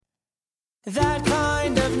That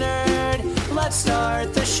kind of nerd. Let's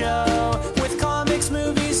start the show with comics,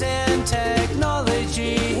 movies, and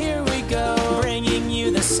technology. Here we go, bringing you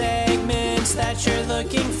the segments that you're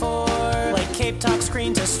looking for, like Cape Talk,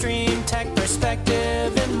 Screen to Stream, Tech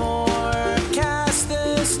Perspective, and more. Cast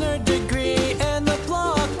this nerd degree and the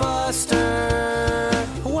blockbuster.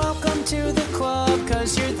 Welcome to the club,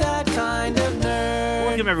 cause you're that kind of nerd.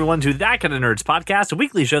 Welcome everyone to That Kind of Nerds podcast, a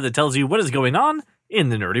weekly show that tells you what is going on in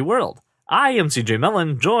the nerdy world. I am CJ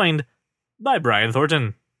Mellon, joined by Brian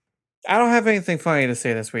Thornton. I don't have anything funny to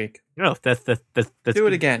say this week. Oh, that's Do good.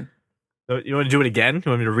 it again. You want to do it again? You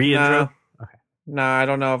want me to re-intro? Okay. No, I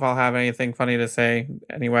don't know if I'll have anything funny to say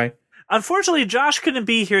anyway. Unfortunately, Josh couldn't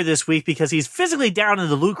be here this week because he's physically down in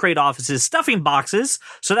the Loot Crate offices stuffing boxes,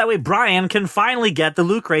 so that way Brian can finally get the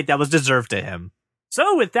Loot Crate that was deserved to him.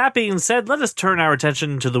 So with that being said, let us turn our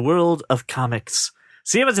attention to the world of comics.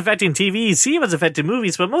 See how it's affecting TV, see how it's affecting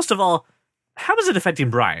movies, but most of all, how is it affecting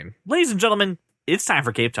Brian? Ladies and gentlemen, it's time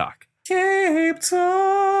for Cape Talk. Cape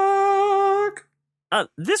Talk!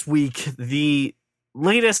 This week, the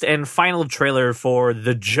latest and final trailer for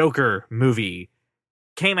the Joker movie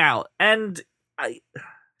came out, and I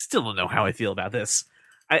still don't know how I feel about this.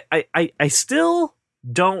 I still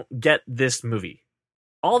don't get this movie.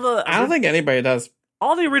 I don't think anybody does.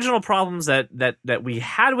 All the original problems that we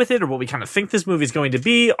had with it, or what we kind of think this movie is going to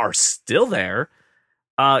be, are still there.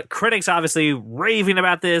 Critics obviously raving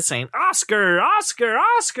about this, saying Oscar, Oscar,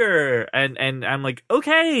 Oscar, and I'm like,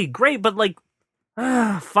 okay, great, but like,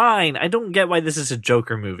 fine. I don't get why this is a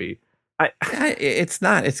Joker movie. It's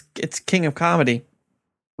not. It's King of Comedy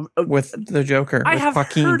with the Joker. I with have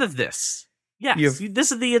Joaquin. heard of this. Yes,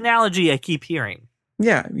 this is the analogy I keep hearing.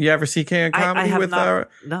 Yeah, you ever see King of Comedy I have with not,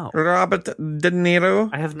 no. Robert De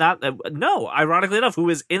Niro? I have not. No, ironically enough,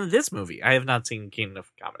 who is in this movie? I have not seen King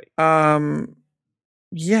of Comedy.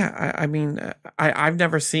 Yeah, I mean, I've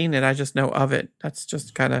never seen it. I just know of it. That's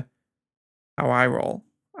just kind of how I roll.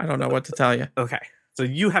 I don't know what to tell you. Okay, so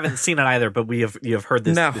you haven't seen it either, but you have heard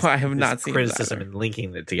this. No, I have not seen criticism it and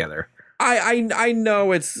linking it together. I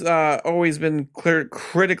know it's always been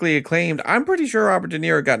critically acclaimed. I'm pretty sure Robert De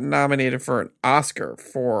Niro got nominated for an Oscar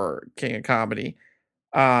for King of Comedy.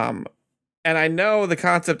 And I know the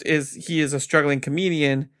concept is he is a struggling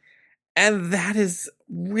comedian, and that is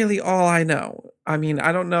really all I know. I mean,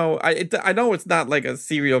 I don't know. I know it's not like a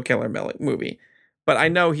serial killer movie, but I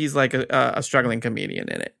know he's like a struggling comedian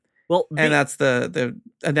in it. Well, and that's the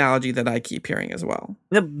analogy that I keep hearing as well.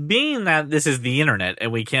 Being that this is the internet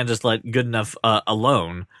and we can't just let good enough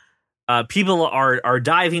alone, people are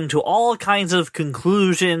diving to all kinds of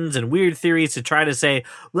conclusions and weird theories to try to say,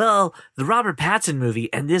 well, the Robert Pattinson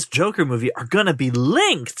movie and this Joker movie are going to be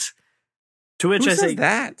linked. To which Who I says say,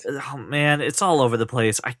 that? Oh man, it's all over the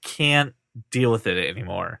place. I can't deal with it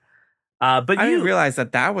anymore. But I didn't realize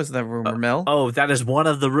that was the rumor mill. Oh, that is one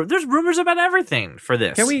of the. There's rumors about everything for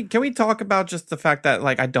this. Can we talk about just the fact that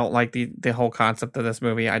like I don't like the whole concept of this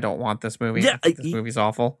movie? I don't want this movie. Yeah, this movie's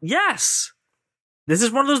awful. Yes, this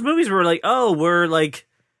is one of those movies where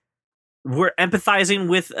we're empathizing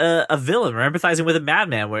with a villain. We're empathizing with a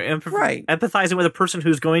madman. We're empathizing with a person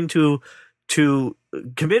who's going to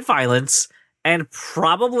commit violence and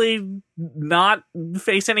probably not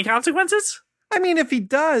face any consequences. I mean, if he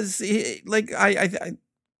does, if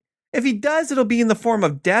he does, it'll be in the form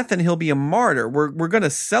of death, and he'll be a martyr. We're going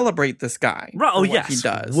to celebrate this guy. Right? Oh, yes, he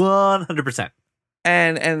does 100%.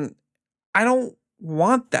 And I don't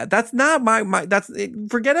want that. That's not my.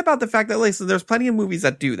 Forget about the fact that listen, there's plenty of movies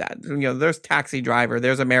that do that. You know, there's Taxi Driver,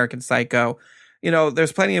 there's American Psycho. You know,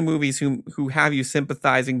 there's plenty of movies who have you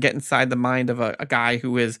sympathize and get inside the mind of a guy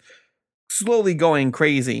who is slowly going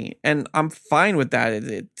crazy, and I'm fine with that.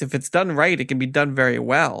 If it's done right, it can be done very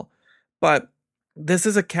well. But this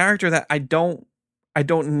is a character that I don't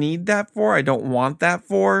need that for. I don't want that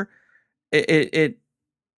for. It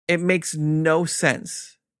makes no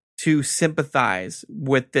sense to sympathize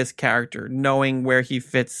with this character, knowing where he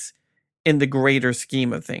fits in the greater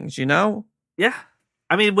scheme of things. You know? Yeah,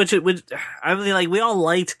 I mean, like we all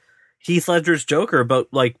liked Heath Ledger's Joker, but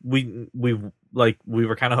like we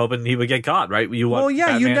were kind of hoping he would get caught, right? You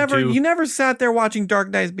never sat there watching Dark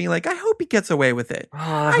Knight being like, I hope he gets away with it.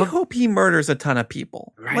 I hope he murders a ton of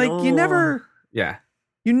people. Right. Like you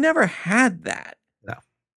never had that. No.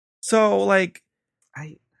 So like,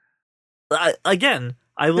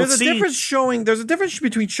 there's a difference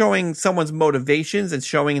between showing someone's motivations and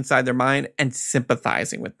showing inside their mind and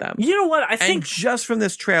sympathizing with them. You know what? I think just from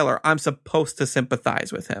this trailer, I'm supposed to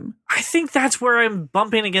sympathize with him. I think that's where I'm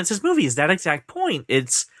bumping against this movie, is that exact point.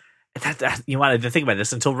 It's that you wanted to think about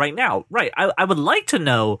this until right now. Right. I would like to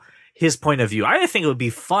know his point of view. I think it would be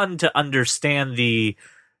fun to understand the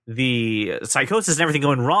psychosis and everything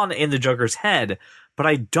going wrong in the Joker's head, but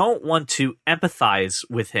I don't want to empathize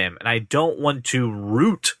with him, and I don't want to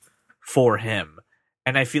root for him.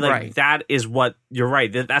 And I feel like that is what you're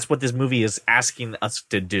right. That's what this movie is asking us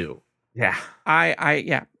to do. Yeah,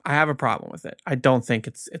 I have a problem with it. I don't think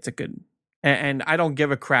it's a good, and I don't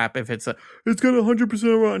give a crap if it's got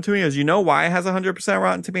 100% Rotten Tomatoes. You know why it has 100%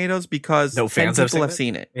 Rotten Tomatoes? Because no fans 10 people have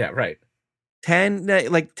seen it. Yeah, right.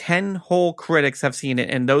 10 whole critics have seen it,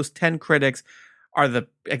 and those 10 critics are the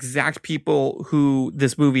exact people who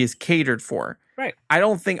this movie is catered for. Right.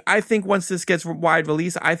 I think once this gets wide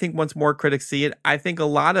release, I think once more critics see it, I think a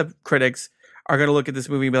lot of critics are going to look at this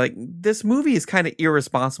movie and be like, this movie is kind of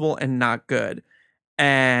irresponsible and not good.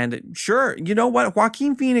 And sure, you know what?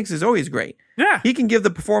 Joaquin Phoenix is always great. Yeah. He can give the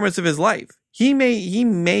performance of his life. He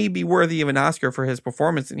may be worthy of an Oscar for his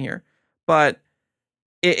performance in here, but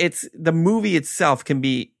it's the movie itself can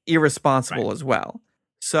be irresponsible as well.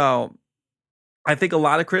 So I think a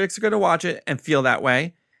lot of critics are going to watch it and feel that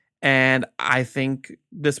way. And I think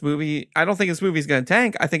I don't think this movie is going to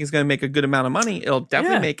tank. I think it's going to make a good amount of money. It'll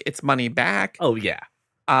definitely make its money back. Oh, yeah.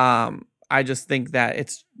 I just think that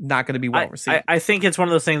it's not going to be well received. I think it's one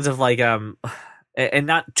of those things of like, and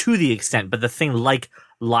not to the extent, but the thing like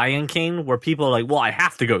Lion King, where people are like, well, I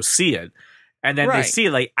have to go see it. And then they see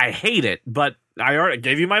it like, I hate it, but I already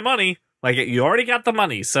gave you my money. Like, you already got the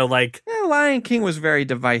money. So, like, Lion King was very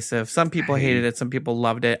divisive. Some people hated it. Some people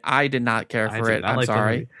loved it. I did not care for it. I'm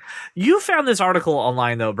sorry. You found this article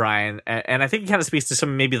online, though, Brian, and I think it kind of speaks to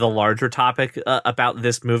some maybe the larger topic about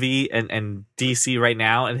this movie and DC right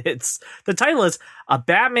now. And the title is "A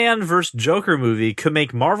Batman vs. Joker Movie Could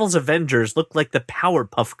Make Marvel's Avengers Look Like the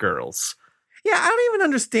Powerpuff Girls." Yeah, I don't even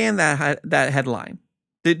understand that headline.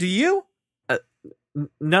 Do you?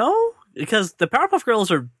 No, because the Powerpuff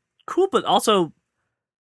Girls are cool, but also,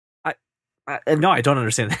 no, I don't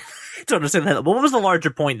understand that. I don't understand that. What was the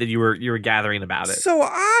larger point that you were gathering about it? So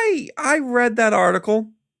I read that article,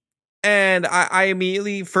 and I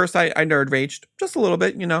immediately first I nerd raged just a little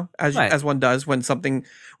bit, as one does when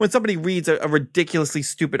somebody reads a ridiculously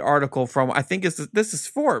stupid article from, I think this is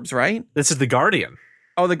Forbes, right? This is The Guardian.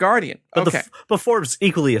 Oh, The Guardian. But okay, but Forbes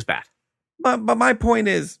equally as bad. But my point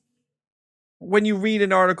is, when you read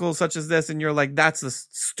an article such as this and you're like, that's the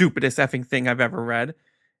stupidest effing thing I've ever read.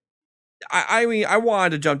 I mean, I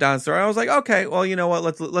wanted to jump down the story. I was like, okay, well, you know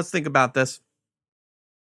what? Let's think about this.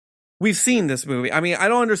 We've seen this movie. I mean, I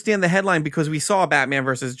don't understand the headline because we saw a Batman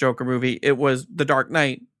versus Joker movie. It was The Dark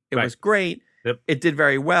Knight. It was great. Yep. It did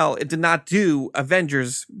very well. It did not do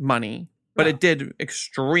Avengers money, but it did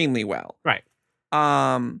extremely well. Right.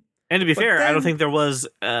 And to be fair, I don't think there was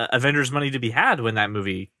Avengers money to be had when that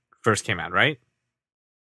movie first came out, right?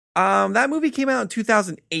 That movie came out in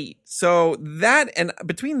 2008. So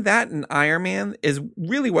between that and Iron Man is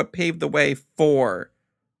really what paved the way for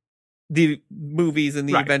the movies and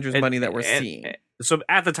the Avengers money that we're seeing. So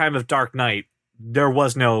at the time of Dark Knight, there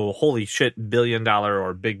was no holy shit $1 billion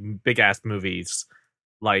or big ass movies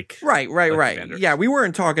like right. Yeah, we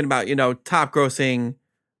weren't talking about, top grossing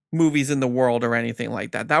movies in the world or anything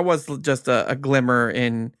like that. That was just a glimmer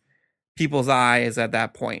in people's eyes at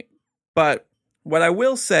that point. But what I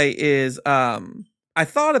will say is, I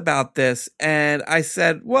thought about this and I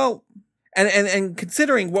said, well, and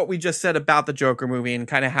considering what we just said about the Joker movie and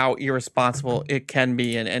kind of how irresponsible it can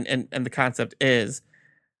be and the concept is,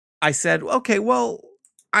 I said, okay, well,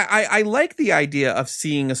 I like the idea of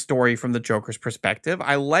seeing a story from the Joker's perspective.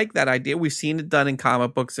 I like that idea. We've seen it done in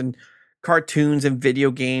comic books and cartoons and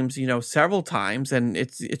video games, several times, and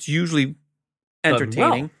it's usually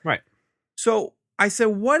entertaining. Right. So I said,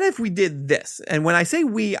 what if we did this? And when I say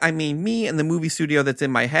we, I mean me and the movie studio that's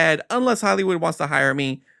in my head. Unless Hollywood wants to hire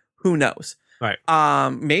me, who knows? Right.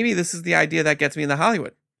 Maybe this is the idea that gets me into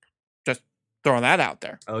Hollywood. Just throwing that out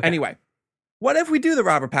there. Okay. Anyway, what if we do the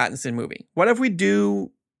Robert Pattinson movie? What if we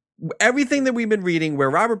do everything that we've been reading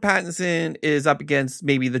where Robert Pattinson is up against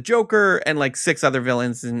maybe the Joker and like 6 other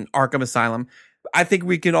villains in Arkham Asylum? I think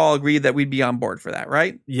we can all agree that we'd be on board for that,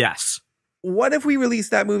 right? Yes. What if we release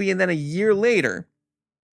that movie and then a year later,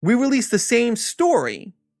 we release the same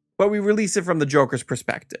story, but we release it from the Joker's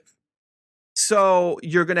perspective? So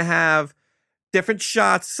you're going to have different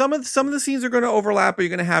shots. Some of the scenes are going to overlap, but you're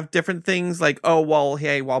going to have different things like, oh, well,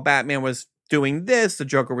 hey, while Batman was doing this, the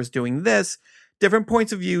Joker was doing this. Different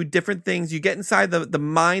points of view, different things. You get inside the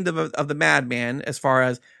mind of the madman as far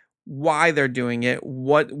as why they're doing it,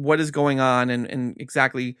 what is going on, and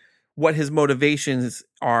exactly what his motivations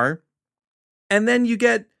are. And then you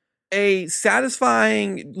get a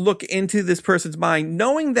satisfying look into this person's mind,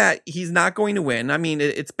 knowing that he's not going to win. I mean,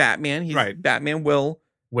 it's Batman. Right. Batman will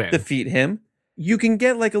Win. defeat him. You can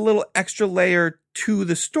get like a little extra layer to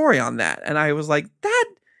the story on that. And I was like,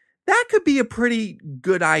 that could be a pretty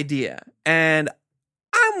good idea. And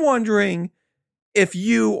I'm wondering if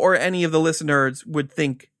you or any of the listeners would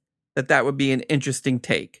think that would be an interesting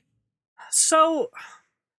take. So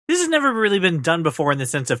this has never really been done before in the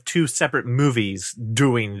sense of two separate movies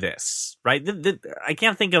doing this, right? I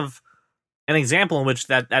can't think of an example in which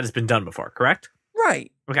that has been done before, correct?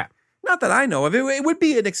 Right. Okay. Not that I know of. It would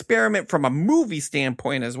be an experiment from a movie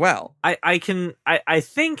standpoint as well. I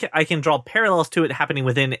think I can draw parallels to it happening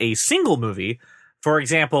within a single movie. For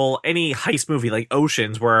example, any heist movie like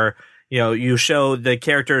Oceans, where you show the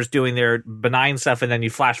characters doing their benign stuff, and then you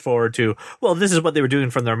flash forward to, well, this is what they were doing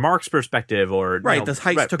from their Mark's perspective, or right, the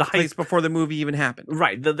heist took place before the movie even happened.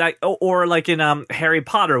 Right, or like in Harry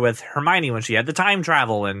Potter with Hermione when she had the time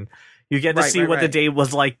travel, and you get to see what the day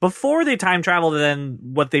was like before they time traveled, and then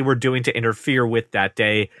what they were doing to interfere with that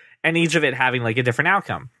day, and each of it having like a different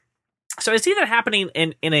outcome. So I see that happening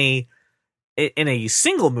in a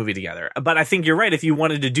single movie together. But I think you're right. If you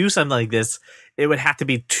wanted to do something like this, it would have to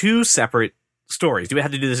be two separate stories. You would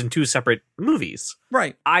have to do this in two separate movies.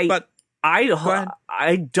 Right. I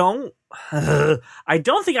don't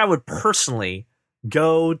think I would personally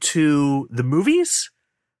go to the movies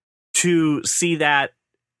to see that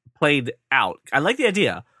played out. I like the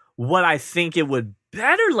idea. What I think it would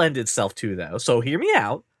better lend itself to, though, so hear me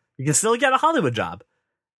out, you can still get a Hollywood job.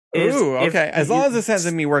 Ooh, okay. As long as it ends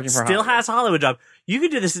in me working for still Hollywood. Has a Hollywood job. You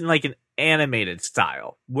could do this in like an animated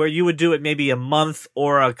style, where you would do it maybe a month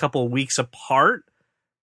or a couple of weeks apart.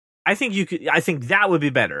 I think you could. I think that would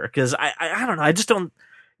be better, because I don't know. I just don't.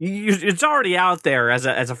 It's already out there as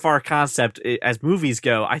a far concept as movies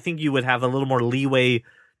go. I think you would have a little more leeway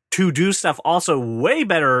to do stuff. Also, way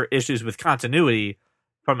better issues with continuity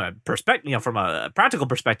from a perspective, from a practical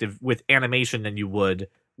perspective, with animation than you would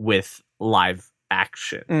with live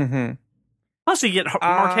action. Mm-hmm. Plus, you get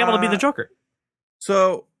Mark Hamill to be the Joker.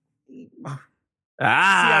 So,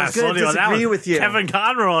 I was going to disagree with you. Kevin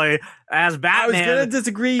Conroy as Batman. I was going to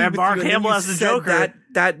disagree and with Mark you, Hamill as the Joker.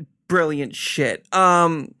 That brilliant shit.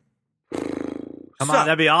 Come on,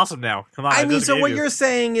 that'd be awesome. Now, come on. I mean, so what you're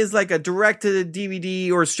saying is like a direct to the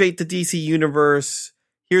DVD or straight to DC Universe.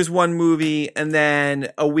 Here's one movie, and then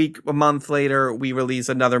a month later, we release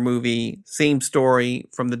another movie, same story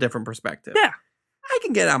from the different perspective. Yeah. I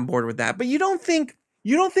can get on board with that, but you don't think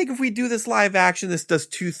if we do this live action, this does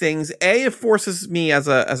two things. A, it forces me as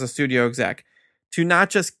a studio exec to not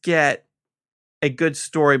just get a good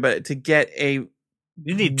story, but to get a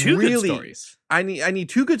you need two good stories. I need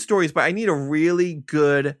two good stories, but I need a really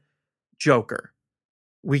good Joker.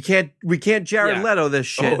 We can't Jared Leto this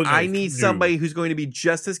shit. Oh, no, I need somebody who's going to be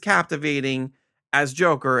just as captivating as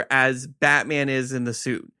Joker as Batman is in the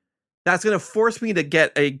suit. That's going to force me to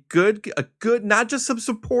get a good, not just some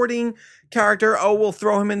supporting character. Oh, we'll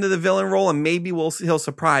throw him into the villain role and maybe he'll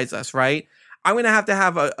surprise us, right? I'm going to have to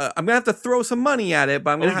I'm going to have to throw some money at it, but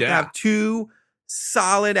I'm going to have two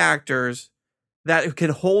solid actors that can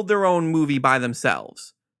hold their own movie by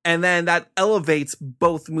themselves. And then that elevates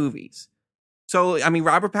both movies. So, I mean,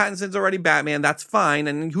 Robert Pattinson's already Batman. That's fine.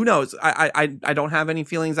 And who knows? I don't have any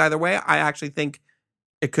feelings either way. I actually think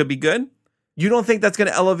it could be good. You don't think that's going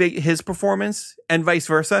to elevate his performance and vice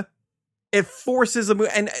versa? It forces a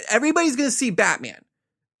movie, and everybody's going to see Batman.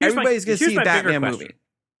 Everybody's going to see a Batman movie.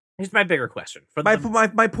 Here's my bigger question.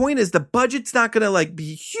 My point is the budget's not going to like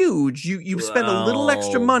be huge. You spend a little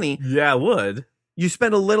extra money. Yeah, it would. You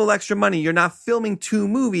spend a little extra money. You're not filming two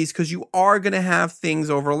movies because you are going to have things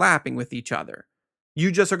overlapping with each other.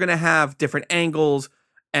 You just are going to have different angles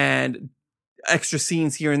and extra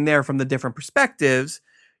scenes here and there from the different perspectives.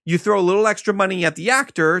 You throw a little extra money at the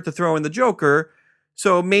actor to throw in the Joker.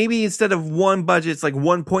 So maybe instead of one budget, it's like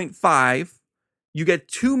 1.5. You get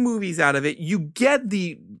two movies out of it. You get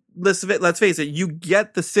let's face it, you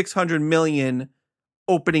get the 600 million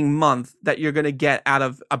opening month that you're going to get out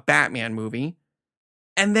of a Batman movie.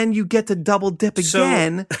 And then you get to double dip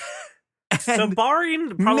again. So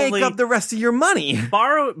barring probably make up the rest of your money.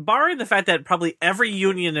 Barring the fact that probably every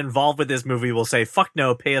union involved with this movie will say, fuck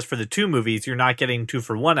no, pay us for the two movies. You're not getting 2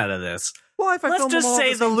 for 1 out of this. Well, if I let's just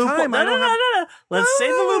say the loophole. No. Let's say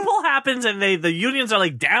the loophole happens and the unions are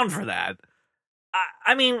like down for that.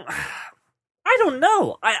 I mean, I don't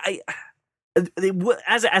know.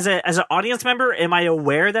 As an audience member, am I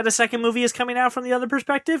aware that a second movie is coming out from the other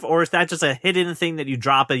perspective, or is that just a hidden thing that you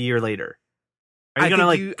drop a year later? Are you gonna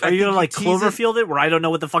Cloverfield it where I don't know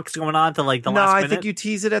what the fuck's going on to like the last minute? No, I think you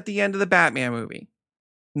tease it at the end of the Batman movie.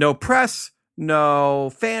 No press,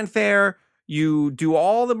 no fanfare. You do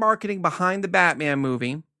all the marketing behind the Batman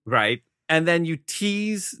movie, Right. and then you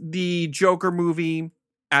tease the Joker movie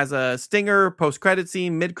as a stinger, post-credit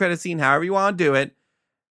scene, mid-credit scene, however you want to do it.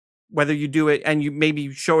 Whether you do it and you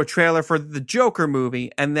maybe show a trailer for the Joker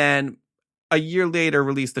movie, and then a year later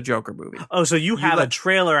release the Joker movie. Oh, so you have a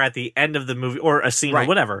trailer at the end of the movie or a scene or Right.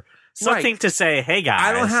 whatever. Something to say, hey guys.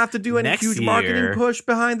 I don't have to do any next huge year- marketing push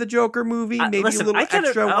behind the Joker movie. Maybe listen, a little I could've-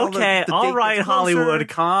 extra. While okay, the all date right, gets closer. Hollywood,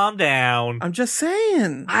 calm down. I'm just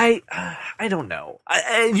saying. I don't know.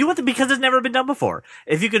 You want because it's never been done before.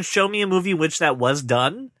 If you could show me a movie in which that was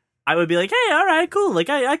done, I would be like, hey, all right, cool. Like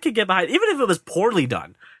I could get behind, even if it was poorly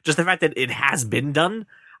done. Just the fact that it has been done.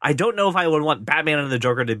 I don't know if I would want Batman and the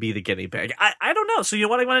Joker to be the guinea pig. I don't know. So you know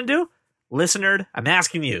what I want to do, listener? I'm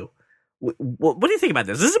asking you. What do you think about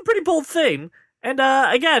this? This is a pretty bold thing. And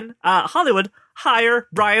again, Hollywood, hire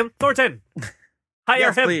Brian Thornton. Hire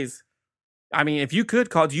Yes, him. please. I mean, if you could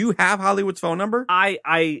call, do you have Hollywood's phone number?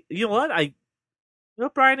 You know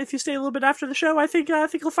what? Brian, if you stay a little bit after the show, I think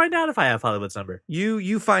you'll find out if I have Hollywood's number.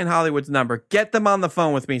 You find Hollywood's number. Get them on the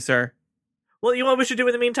phone with me, sir. Well, you know what we should do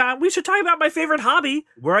in the meantime? We should talk about my favorite hobby,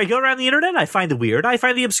 where I go around the internet, I find the weird, I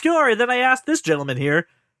find the obscure, and then I ask this gentleman here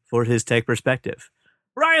for his tech perspective.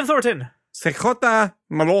 Brian Thornton. Secota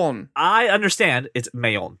Malone. I understand it's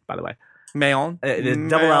Mayon, by the way. Mayon.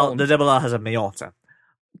 The double L has a Mayon sound.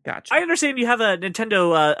 Gotcha. I understand you have a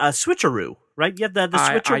Nintendo switcheroo, right? You have the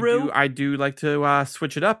switcheroo. I do like to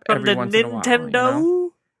switch it up from every the once in a while. Nintendo. You know?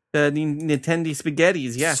 The Nintendo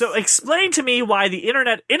spaghettis, yes. So explain to me why the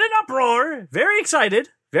internet, in an uproar, very excited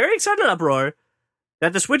uproar,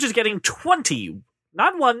 that the Switch is getting 20,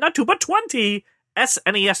 not 1, not 2, but 20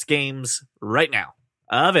 SNES games right now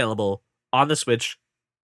available on the Switch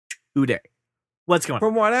today. What's going on?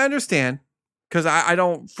 From what I understand, because I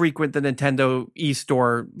don't frequent the Nintendo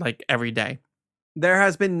e-store like every day, there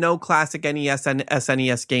has been no classic NES and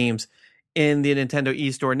SNES games in the Nintendo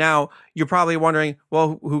e-store. Now, you're probably wondering,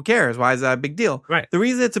 well, who cares? Why is that a big deal? Right. The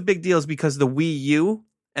reason it's a big deal is because the Wii U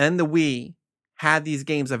and the Wii had these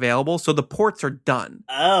games available, so the ports are done.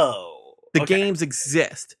 Oh. The games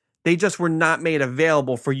exist. They just were not made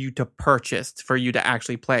available for you to purchase, for you to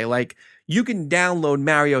actually play. Like, you can download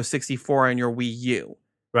Mario 64 on your Wii U.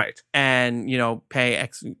 Right. And, pay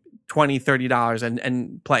 $20, $30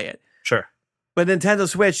 and play it. Sure. But Nintendo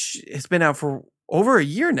Switch has been out for over a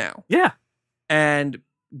year now. Yeah. And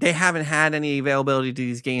they haven't had any availability to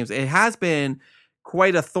these games. It has been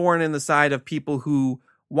quite a thorn in the side of people who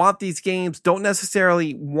want these games, don't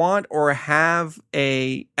necessarily want or have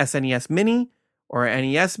a SNES Mini or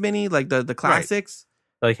NES Mini, like the classics.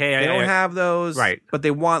 Right. Like, hey, they don't have those. Right. But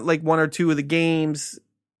they want like one or two of the games.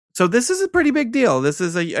 So this is a pretty big deal. This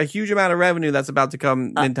is a huge amount of revenue that's about to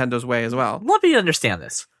come Nintendo's way as well. Let me understand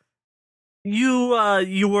this. You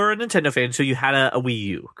were a Nintendo fan, so you had a Wii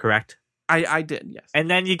U, correct? I did, yes. And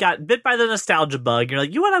then you got bit by the nostalgia bug. You're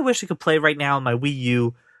like, you know what I wish I could play right now on my Wii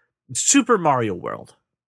U? Super Mario World.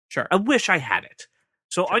 Sure. I wish I had it.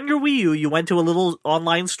 So on your Wii U, you went to a little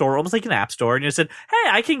online store, almost like an app store, and you said, hey,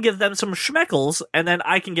 I can give them some schmeckles, and then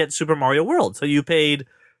I can get Super Mario World. So you paid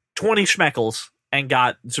 20 schmeckles and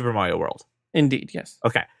got Super Mario World. Indeed, yes.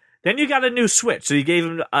 Okay. Then you got a new Switch. So you gave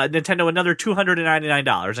Nintendo another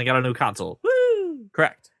 $299 and got a new console. Woo!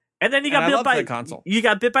 Correct. And then you got bit by the console. You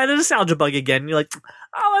got bit by the nostalgia bug again. And you're like, oh,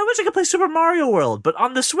 I wish I could play Super Mario World, but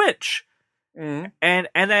on the Switch. Mm. And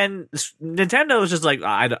then Nintendo was just like,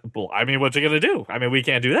 what you gonna do? I mean, we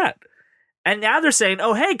can't do that. And now they're saying,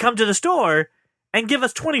 oh, hey, come to the store and give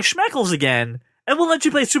us 20 schmeckles again, and we'll let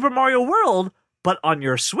you play Super Mario World, but on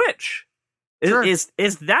your Switch. Sure. Is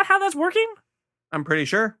that how that's working? I'm pretty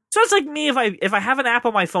sure. So it's like me if I have an app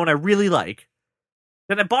on my phone I really like,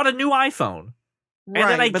 then I bought a new iPhone, and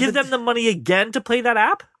then I give them the money again to play that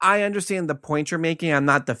app? I understand the point you're making. I'm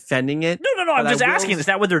not defending it. No. I'm just asking, is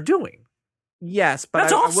that what they're doing? Yes, but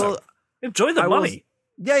That's awesome. I will enjoy the money.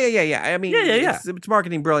 Yeah. I mean, Yeah. It's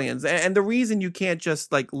marketing brilliance. And the reason you can't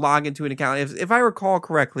just like log into an account, if I recall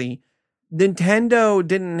correctly, Nintendo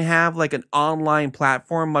didn't have like an online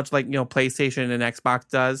platform, much like, PlayStation and Xbox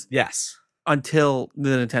does. Yes. Until the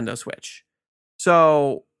Nintendo Switch.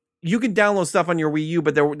 So you can download stuff on your Wii U,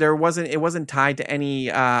 but it wasn't tied to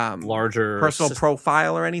any larger personal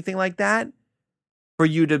profile or anything like that for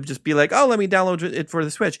you to just be like, oh, let me download it for the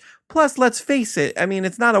Switch. Plus, let's face it, I mean,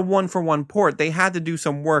 it's not a one-for-one port. They had to do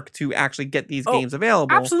some work to actually get these games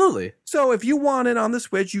available. Absolutely. So if you want it on the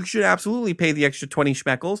Switch, you should absolutely pay the extra 20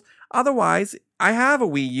 schmeckles. Otherwise, I have a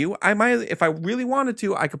Wii U. I might, if I really wanted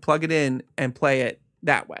to, I could plug it in and play it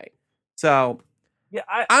that way. So yeah,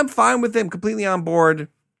 I'm fine with them, completely on board.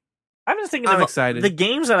 I'm just thinking I'm of excited. the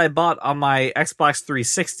games that I bought on my Xbox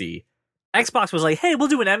 360. Xbox was like, hey, we'll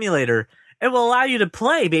do an emulator. It will allow you to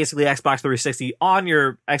play basically Xbox 360 on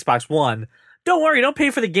your Xbox One. Don't worry, don't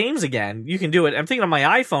pay for the games again. You can do it. I'm thinking on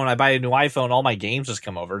my iPhone, I buy a new iPhone, all my games just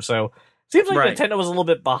come over. So seems like Right. Nintendo was a little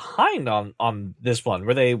bit behind on this one.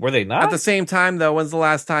 Were they not? At the same time, though, when's the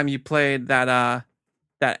last time you played that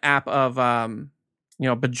app of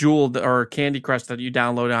Bejeweled or Candy Crush that you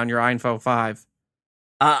downloaded on your iPhone 5?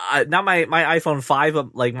 Not my iPhone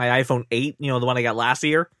 5, like my iPhone 8, the one I got last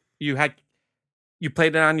year. You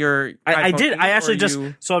played it on your I iPhone did. 8, I actually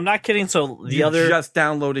or so I'm not kidding. So you just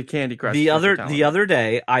downloaded Candy Crush. the other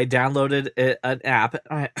day I downloaded an app.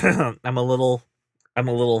 I'm a little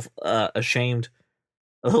ashamed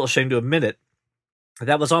to admit it.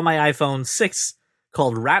 That was on my iPhone 6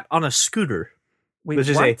 called Rat on a Scooter. Wait, which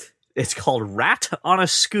is what? It's called Rat on a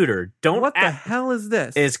Scooter. What the hell is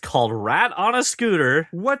this? It's called Rat on a Scooter.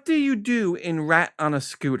 What do you do in Rat on a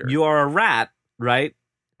Scooter? You are a rat, right?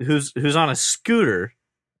 Who's on a scooter,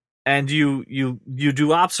 and you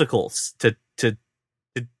do obstacles to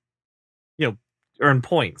earn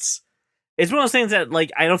points. It's one of those things that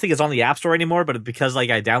like I don't think it's on the App Store anymore, but because like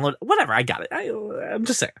I download whatever, I got it. I'm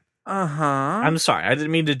just saying. I'm sorry, I didn't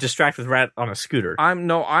mean to distract with Rat on a Scooter.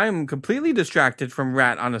 I'm completely distracted from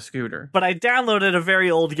Rat on a Scooter. But I downloaded a very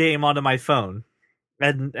old game onto my phone,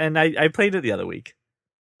 and I played it the other week.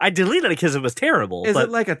 I deleted it because it was terrible. Is it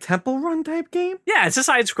like a Temple Run type game? Yeah, it's a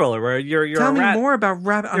side scroller where you're Tell a rat. me more about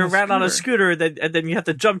Rat on a Scooter. You're a rat on a scooter, and then you have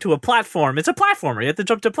to jump to a platform. It's a platformer. You have to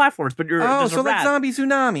jump to platforms, but you're just a rat. Like Zombie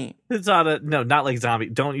Tsunami. It's not like zombie.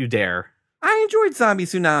 Don't you dare. I enjoyed Zombie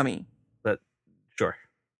Tsunami. But sure.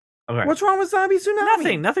 Okay. What's wrong with Zombie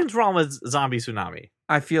Tsunami? Nothing's wrong with Zombie Tsunami.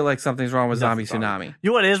 I feel like something's wrong with Zombie Tsunami. You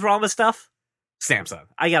know what is wrong with stuff? Samsung.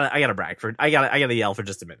 I gotta brag for. I gotta yell for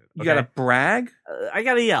just a minute. Okay? You gotta brag. I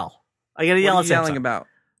gotta yell. What are at you yelling Samsung. about?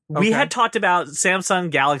 We Okay. had talked about Samsung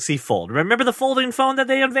Galaxy Fold. Remember the folding phone that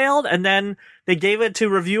they unveiled? And then they gave it to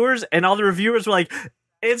reviewers, and all the reviewers were like,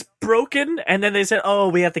 it's broken. And then they said, oh,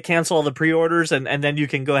 we have to cancel all the pre-orders, and then you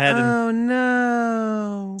can go ahead and... Oh,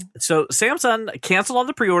 no. So Samsung canceled all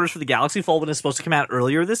the pre-orders for the Galaxy Fold when it's supposed to come out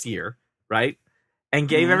earlier this year, right? And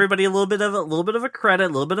gave everybody a little bit of a credit,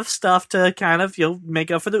 a little bit of stuff to kind of, make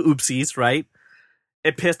up for the oopsies, right?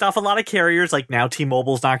 It pissed off a lot of carriers, like now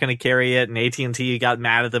T-Mobile's not going to carry it, and AT&T got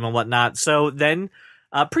mad at them and whatnot. So then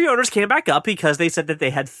pre-orders came back up because they said that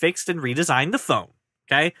they had fixed and redesigned the phone,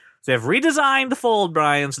 okay? So they've redesigned the Fold,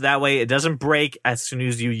 Brian, so that way it doesn't break as soon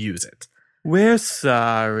as you use it. We're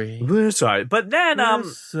sorry. But then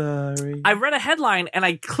sorry. I read a headline, and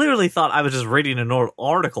I clearly thought I was just reading an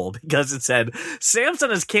article because it said, Samsung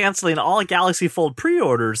is canceling all Galaxy Fold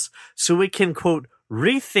pre-orders so it can, quote,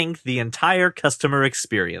 rethink the entire customer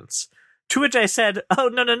experience. To which I said, oh,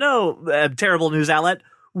 no, terrible news outlet.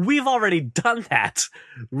 We've already done that.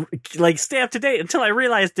 Like, stay up to date, until I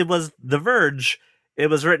realized it was The Verge. It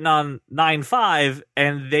was written on 9/5,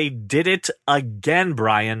 and they did it again,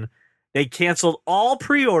 Brian. They canceled all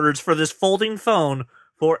pre-orders for this folding phone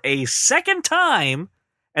for a second time,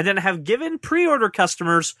 and then have given pre-order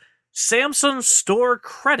customers Samsung store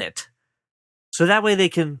credit. So that way they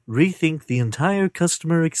can rethink the entire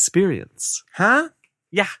customer experience. Huh?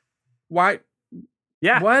 Yeah. Why?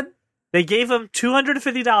 Yeah. What? They gave them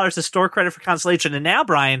 $250 as store credit for Constellation, and now,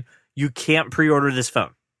 Brian, you can't pre-order this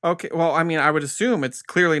phone. Okay, well, I mean, I would assume it's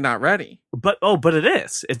clearly not ready. But it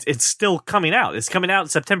is. It's still coming out. It's coming out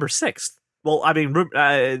September 6th. Well, I mean,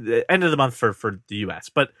 end of the month for the US.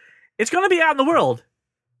 But it's going to be out in the world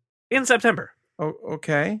in September. Oh,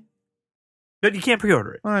 okay. But you can't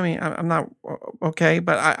pre-order it. Well, I mean, I'm not okay,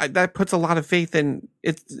 but I that puts a lot of faith in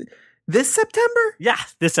it. This September? Yeah,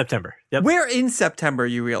 this September. Yep. We're in September,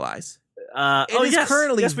 you realize. It is yes,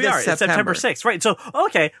 currently yes, we this are. It's September September. 6th. Right. So,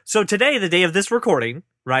 okay. So today, the day of this recording,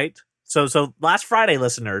 right? So last Friday,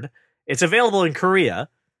 listener, it's available in Korea.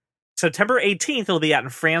 September 18th, it'll be out in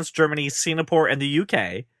France, Germany, Singapore, and the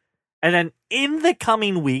UK. And then in the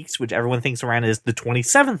coming weeks, which everyone thinks around is the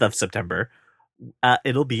 27th of September,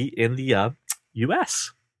 it'll be in the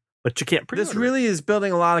US. But you can't pre-order This really is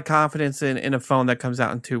building a lot of confidence in a phone that comes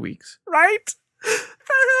out in 2 weeks. right? The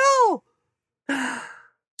hell?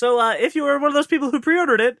 So if you were one of those people who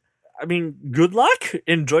pre-ordered it, I mean, good luck.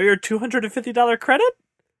 Enjoy your $250 credit.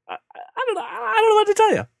 I don't know. I don't know what to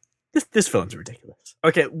tell you. This phone's ridiculous.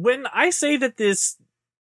 Okay, when I say that this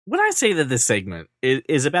segment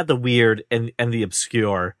is about the weird and the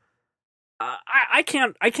obscure, I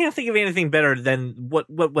can't think of anything better than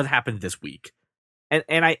what happened this week. And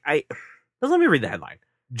I let me read the headline.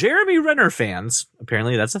 Jeremy Renner fans,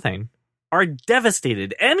 apparently that's a thing, are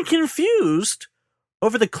devastated and confused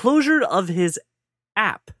over the closure of his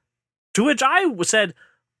app. To which I said,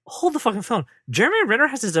 hold the fucking phone. Jeremy Renner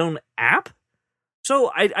has his own app?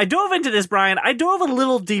 So I dove into this, Brian. I dove a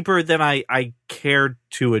little deeper than I cared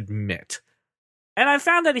to admit. And I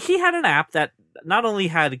found that he had an app that not only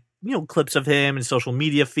had, clips of him and social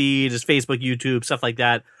media feed, his Facebook, YouTube, stuff like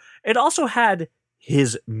that. It also had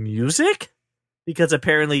his music, because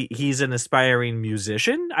apparently he's an aspiring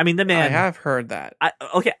musician. I mean, the man... I have heard that.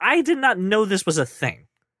 I did not know this was a thing.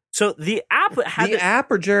 So the app had... The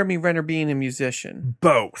app or Jeremy Renner being a musician?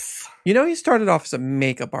 Both. He started off as a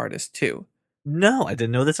makeup artist, too. No, I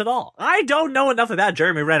didn't know this at all. I don't know enough about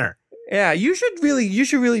Jeremy Renner. Yeah, you should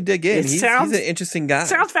really dig in. He's an interesting guy.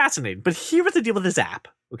 Sounds fascinating. But here was the deal with this app,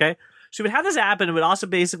 okay? So you would have this app, and it would also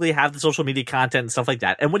basically have the social media content and stuff like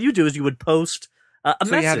that. And what you do is you would post a message.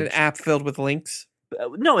 So you had an app filled with links?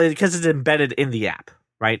 No, because it's embedded in the app,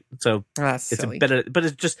 right? So it's silly. Embedded. But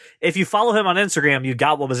it's just, if you follow him on Instagram, you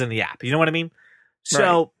got what was in the app. You know what I mean?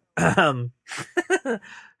 So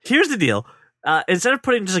here's the deal. Instead of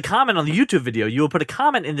putting just a comment on the YouTube video, you will put a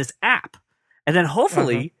comment in this app. And then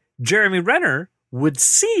hopefully Jeremy Renner would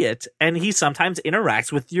see it, and he sometimes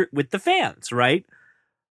interacts with the fans, right?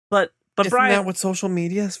 But Isn't Brian, that what social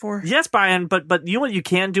media is for? Yes, Brian, but you know what you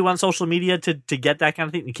can do on social media to get that kind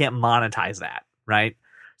of thing? You can't monetize that, right?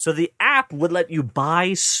 So the app would let you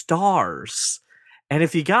buy stars. And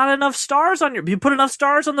if you got enough stars you put enough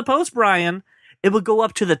stars on the post, Brian, it would go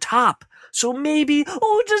up to the top. So maybe,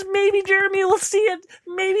 just maybe Jeremy will see it.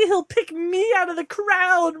 Maybe he'll pick me out of the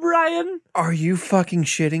crowd, Brian. Are you fucking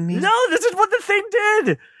shitting me? No, this is what the thing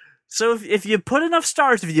did. So if you put enough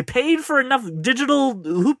stars, if you paid for enough digital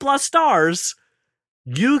Hoopla stars,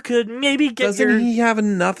 you could maybe get Doesn't he have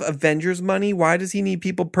enough Avengers money? Why does he need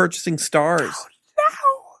people purchasing stars? No.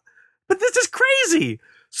 But this is crazy.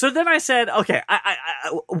 So then I said, okay,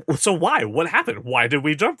 so why? What happened? Why did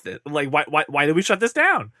we jump this? Like, why did we shut this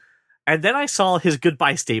down? And then I saw his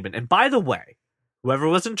goodbye statement. And by the way, whoever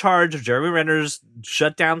was in charge of Jeremy Renner's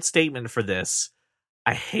shutdown statement for this,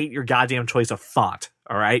 I hate your goddamn choice of font.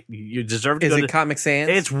 All right, you deserve to. Is it Comic Sans?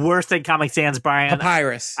 It's worse than Comic Sans, Brian.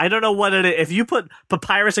 Papyrus. I don't know what it is. If you put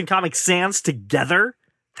Papyrus and Comic Sans together,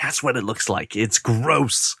 that's what it looks like. It's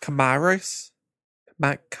gross. Comicarus.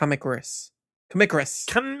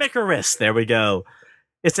 There we go.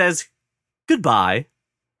 It says, goodbye.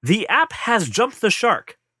 The app has jumped the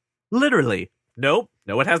shark. Literally. Nope.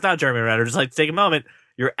 No, it has not, Jeremy Renner. Just like to take a moment.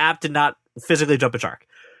 Your app did not physically jump a shark.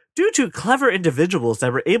 Due to clever individuals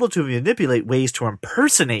that were able to manipulate ways to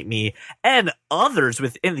impersonate me and others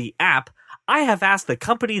within the app, I have asked the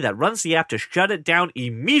company that runs the app to shut it down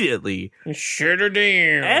immediately. Shut it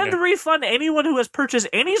down. And refund anyone who has purchased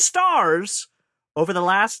any stars over the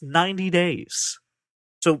last 90 days.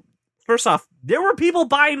 So, first off, there were people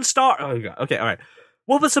buying stars. Oh, God. Okay, all right.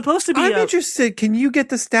 What was supposed to be... I'm interested. Can you get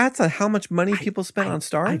the stats on how much money people spent on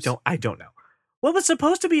stars? I don't know. What was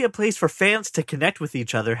supposed to be a place for fans to connect with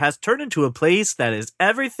each other has turned into a place that is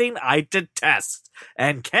everything I detest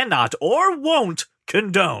and cannot or won't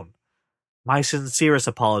condone. My sincerest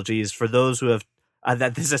apologies for those who have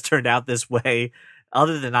that this has turned out this way,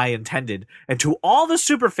 other than I intended, and to all the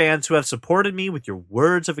super fans who have supported me with your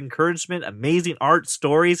words of encouragement, amazing art,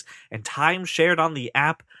 stories, and time shared on the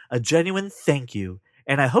app, a genuine thank you.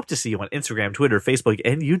 And I hope to see you on Instagram, Twitter, Facebook,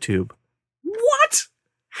 and YouTube. What?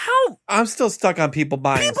 How? I'm still stuck on people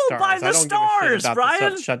buying stars. People buy the I don't stars, give a shit about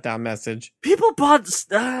Brian. the shutdown message. People bought...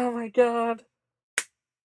 Oh, my God.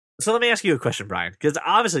 So let me ask you a question, Brian, because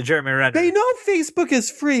obviously Jeremy Renner... They know Facebook is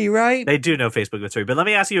free, right? They do know Facebook is free, but let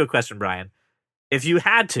me ask you a question, Brian. If you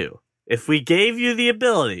had to, if we gave you the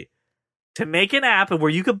ability to make an app where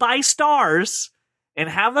you could buy stars and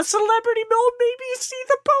have a celebrity maybe see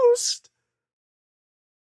the post,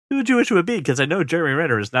 who would you wish it would be? Because I know Jeremy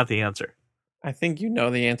Renner is not the answer. I think you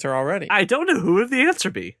know the answer already. I don't know who would the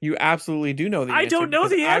answer be. You absolutely do know the answer. I don't know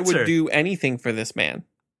the answer. I would do anything for this man.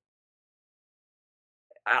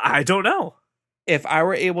 I don't know. If I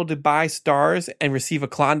were able to buy stars and receive a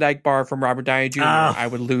Klondike bar from Robert Downey Jr., I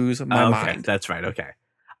would lose my mind. That's right. Okay.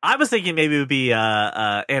 I was thinking maybe it would be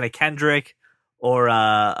Anna Kendrick or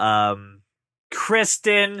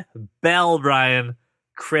Kristen Bell, Brian.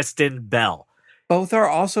 Kristen Bell. Both are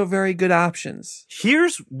also very good options.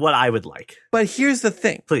 Here's what I would like. But here's the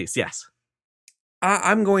thing. Please, yes.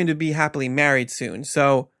 I'm going to be happily married soon.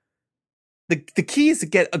 So the key is to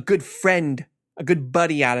get a good friend, a good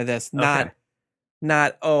buddy out of this. Not,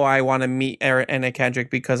 I want to meet Anna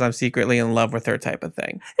Kendrick because I'm secretly in love with her type of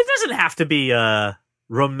thing. It doesn't have to be a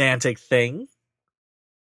romantic thing.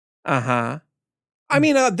 Uh-huh. I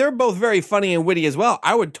mean, they're both very funny and witty as well.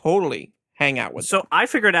 I would totally hang out with So them. I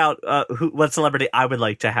figured out what celebrity I would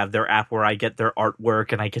like to have their app where I get their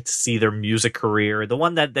artwork and I get to see their music career. The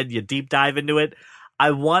one that you deep dive into it.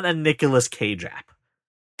 I want a Nicolas Cage app.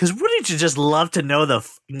 Because wouldn't you just love to know the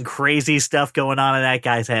crazy stuff going on in that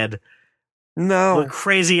guy's head? No. The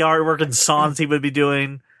crazy artwork and songs he would be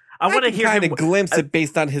doing. I want to hear kind him of glimpse it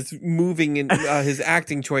based on his moving and his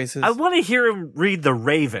acting choices. I want to hear him read The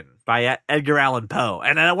Raven by Edgar Allan Poe.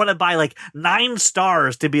 And I want to buy like 9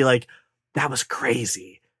 stars to be like, that was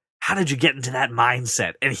crazy. How did you get into that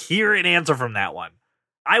mindset? And hear an answer from that one.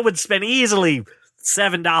 I would spend easily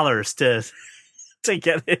 $7 to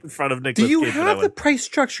get in front of Nicolas Cage. Do you have the price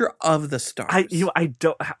structure of the stars? I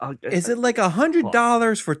don't. Is it like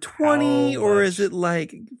 $100 for 20, or much? is it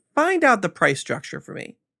like, find out the price structure for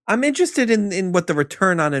me? I'm interested in what the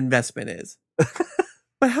return on investment is.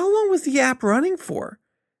 But how long was the app running for?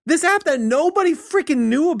 This app that nobody freaking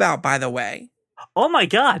knew about, by the way. Oh my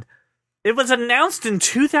God. It was announced in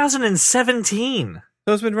 2017.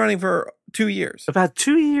 So it's been running for 2 years. About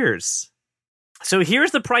 2 years. So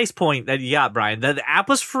here's the price point that you got, Brian. The app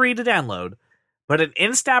was free to download, but an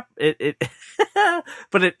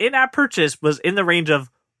but an in-app purchase was in the range of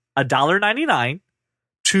 $1.99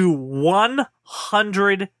 to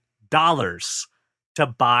 $100 to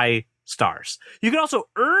buy stars. You can also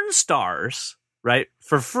earn stars, right,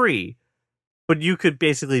 for free, but you could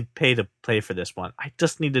basically pay to play for this one. I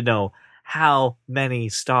just need to know how many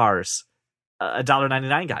stars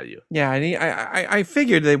 $1.99 got you. Yeah, I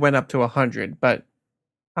figured they went up to 100, but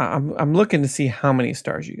I'm looking to see how many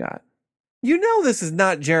stars you got. You know this is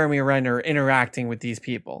not Jeremy Renner interacting with these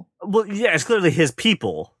people. Well, yeah, it's clearly his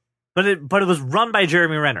people, but it was run by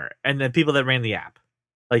Jeremy Renner and the people that ran the app.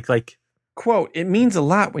 Like Quote, it means a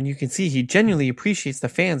lot when you can see he genuinely appreciates the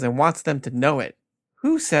fans and wants them to know it.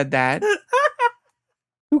 Who said that?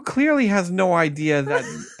 Who clearly has no idea that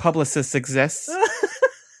Publicis exists.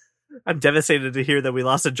 I'm devastated to hear that we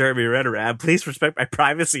lost a Jeremy Renner ad. Please respect my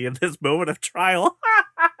privacy in this moment of trial.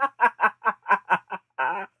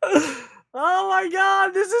 Oh my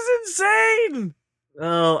God, this is insane.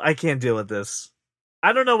 Oh, I can't deal with this.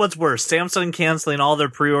 I don't know what's worse, Samsung canceling all their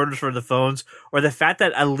pre-orders for the phones, or the fact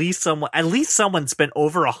that at least someone spent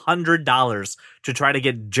over $100 to try to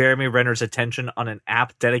get Jeremy Renner's attention on an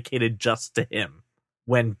app dedicated just to him,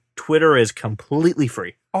 when Twitter is completely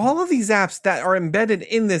free. All of these apps that are embedded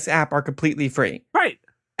in this app are completely free. Right.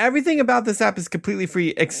 Everything about this app is completely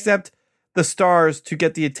free except the stars to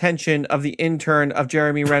get the attention of the intern of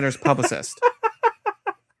Jeremy Renner's publicist.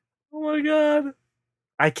 Oh my God.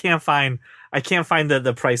 I can't find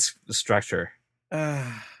the price structure.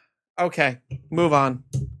 Okay, move on.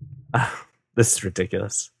 This is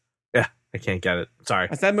ridiculous. Yeah, I can't get it. Sorry.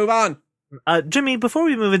 I said move on. Jimmy, before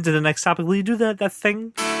we move into the next topic, will you do that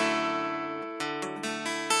thing?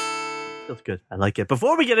 Feels good. I like it.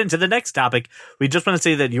 Before we get into the next topic, we just want to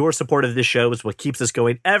say that your support of this show is what keeps us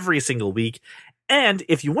going every single week. And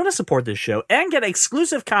if you want to support this show and get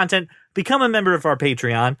exclusive content, become a member of our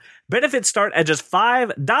Patreon. Benefits start at just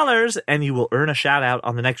 $5 and you will earn a shout out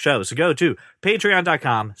on the next show. So go to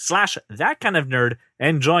patreon.com/thatkindofnerd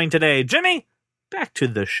and join today. Jimmy, back to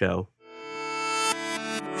the show.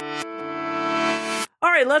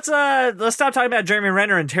 All right, let's stop talking about Jeremy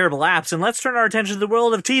Renner and terrible apps, and let's turn our attention to the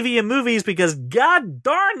world of TV and movies, because god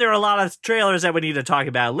darn, there are a lot of trailers that we need to talk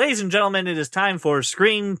about. Ladies and gentlemen, it is time for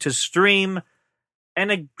Scream to Stream, and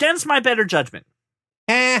against my better judgment,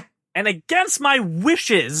 and against my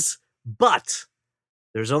wishes, but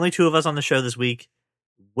there's only 2 of us on the show this week.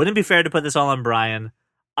 Wouldn't be fair to put this all on Brian.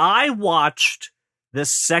 I watched the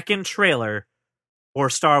second trailer for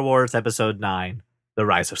Star Wars Episode 9, The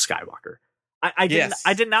Rise of Skywalker. I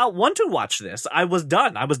did not want to watch this. I was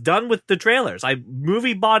done. I was done with the trailers.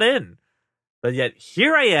 Movie bought in. But yet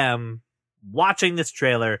here I am watching this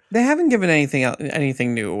trailer. They haven't given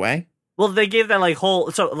anything new away. Well, they gave that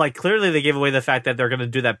clearly they gave away the fact that they're going to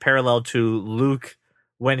do that parallel to Luke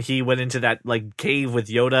when he went into that cave with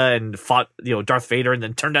Yoda and fought, Darth Vader and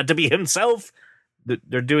then turned out to be himself.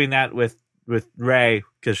 They're doing that with Rey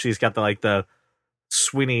because she's got the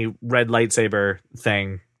Sweeney red lightsaber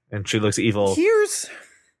thing. And she looks evil. Here's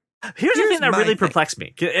the thing that really perplexed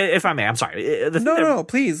me. If I may, I'm sorry. No,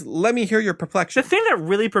 please let me hear your perplexion. The thing that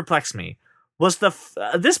really perplexed me was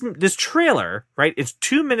this trailer. Right, it's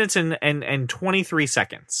 2 minutes and 23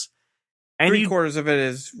 seconds, and 3/4 of it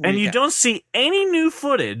is recap. And you don't see any new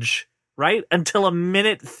footage, right, until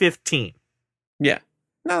 1:15. Yeah,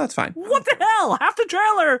 no, that's fine. What the hell? Half the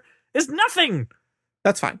trailer is nothing.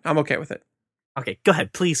 That's fine. I'm okay with it. Okay, go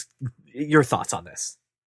ahead, please. Your thoughts on this?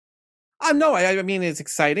 No, I mean, it's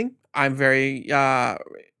exciting. I'm very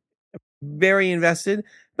very invested.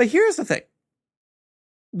 But here's the thing.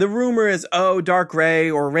 The rumor is, oh, Dark Rey,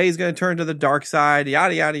 or Rey's going to turn to the dark side,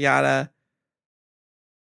 yada, yada, yada.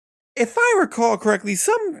 If I recall correctly,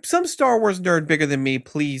 some Star Wars nerd bigger than me,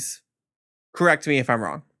 please correct me if I'm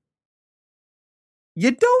wrong.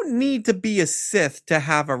 You don't need to be a Sith to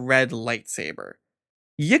have a red lightsaber.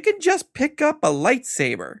 You can just pick up a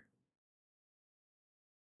lightsaber.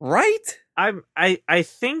 Right? I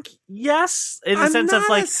think yes, in the sense of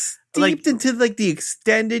like steeped into like the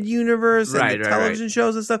extended universe and the television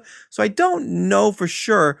shows and stuff. So I don't know for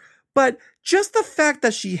sure, but just the fact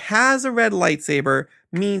that she has a red lightsaber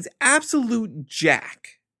means absolute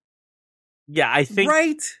jack. Yeah, I think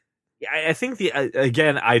right. I think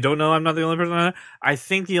again, I don't know. I'm not the only person on it. I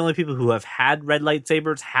think the only people who have had red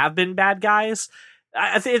lightsabers have been bad guys.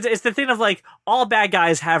 I think it's the thing of like all bad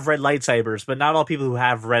guys have red lightsabers, but not all people who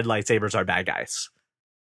have red lightsabers are bad guys.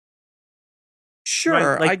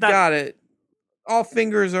 Sure, right? Like I got it. All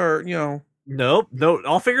fingers are, Nope. No,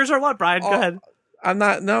 all fingers are what, Brian? Go ahead. I'm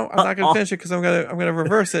not going to finish it because I'm gonna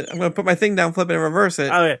reverse it. I'm gonna put my thing down, flip it, and reverse it.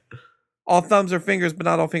 Okay. All thumbs are fingers, but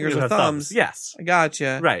not all fingers are thumbs. Yes, I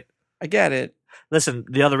gotcha. Right. I get it. Listen,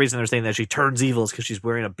 the other reason they're saying that she turns evil is because she's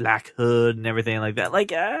wearing a black hood and everything like that. Like,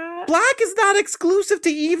 black is not exclusive to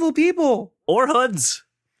evil people or hoods.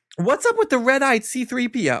 What's up with the red-eyed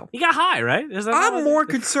C-3PO? He got high, right? I'm more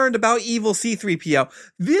concerned about evil C-3PO.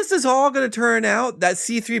 This is all going to turn out that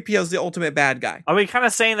C-3PO is the ultimate bad guy. Are we kind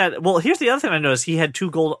of saying that? Well, here's the other thing I noticed. He had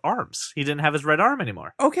 2 gold arms. He didn't have his red arm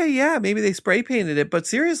anymore. Okay, yeah, maybe they spray painted it, but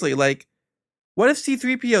seriously, like, what if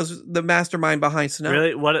C-3PO's the mastermind behind Snoke?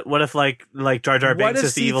 Really? What if like Jar Jar Binks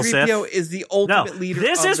is the evil Sith? What if C-3PO is the ultimate leader?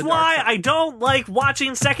 This is why I don't like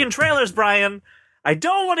watching second trailers, Brian. I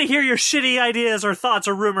don't want to hear your shitty ideas or thoughts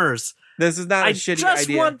or rumors. This is not a shitty idea. I just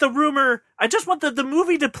want the rumor. I just want the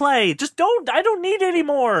movie to play. I don't need any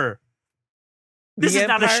more. This is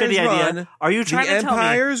not a shitty idea. Are you trying to tell me? The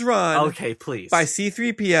Empire's run. Okay, please. By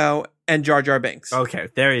C-3PO and Jar Jar Binks. Okay,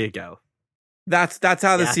 there you go. That's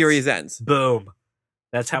how the series ends. Boom.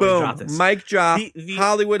 That's how we drop this. Mic drop.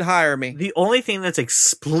 Hollywood, hire me. The only thing that's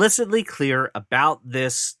explicitly clear about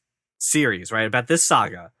this series, right, about this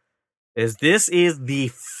saga, is this is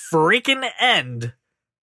the freaking end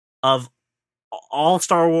of all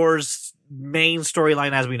Star Wars main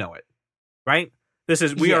storyline as we know it, right?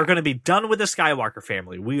 We are going to be done with the Skywalker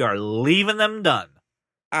family. We are leaving them done.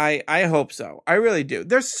 I hope so. I really do.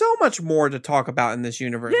 There's so much more to talk about in this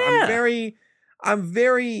universe. Yeah. I'm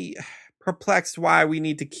very perplexed why we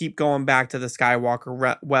need to keep going back to the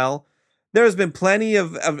Skywalker well. There's been plenty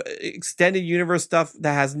of extended universe stuff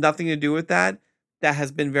that has nothing to do with that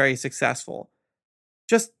has been very successful.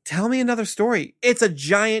 Just tell me another story. It's a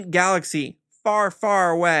giant galaxy far,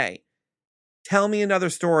 far away. Tell me another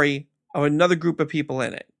story of another group of people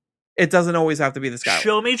in it. It doesn't always have to be the Skywalker.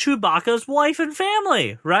 Show me Chewbacca's wife and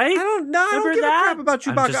family, right? I don't give a crap about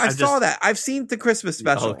Chewbacca. I saw that. I've seen the Christmas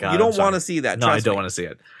special. Oh God, you don't want to see that. No, I don't want to see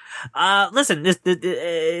it. Listen, this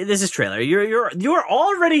is trailer. You're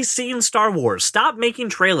already seeing Star Wars. Stop making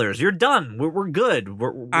trailers. You're done. We're good.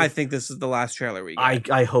 I think this is the last trailer we get.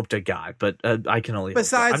 I hope to God, but I can only.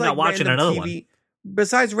 Besides, I'm not watching another one.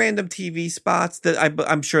 Besides random TV spots, that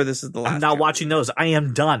I'm sure this is the last. I'm not watching those. I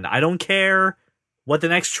am done. I don't care what the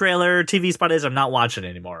next trailer TV spot is. I'm not watching it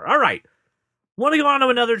anymore. All right, want to go on to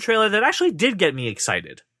another trailer that actually did get me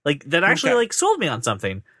excited. Like that actually like sold me on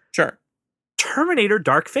something. Sure. Terminator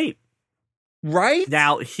Dark Fate. Right?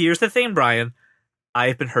 Now, here's the thing, Brian.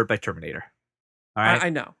 I've been hurt by Terminator. All right? I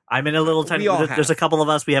know. I'm in a little tiny... There's a couple of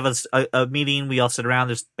us. We have a meeting. We all sit around.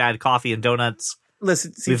 There's bad coffee and donuts.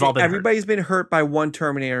 Listen, everybody's been hurt by one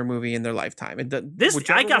Terminator movie in their lifetime.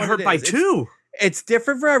 I got hurt by 2. It's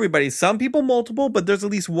different for everybody. Some people multiple, but there's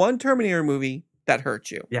at least one Terminator movie that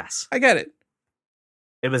hurt you. Yes. I get it.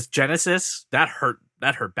 It was Genesis. That hurt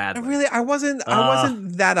badly. Really, I wasn't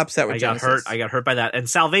that upset with Genesis. I got hurt by that. And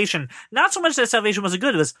Salvation, not so much that Salvation wasn't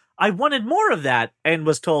good. It was I wanted more of that and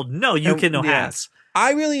was told, no, you can no has.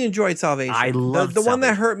 I really enjoyed Salvation. I love the one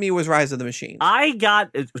that hurt me was Rise of the Machines. I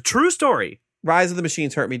got true story. Rise of the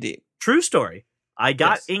Machines hurt me deep. True story. I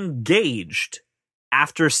got engaged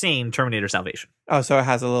after seeing Terminator Salvation. Oh, so it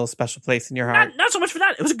has a little special place in your heart. Not so much for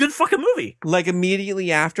that. It was a good fucking movie. Like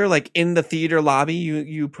immediately after, like in the theater lobby,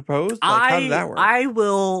 you proposed? Like, how did that work? I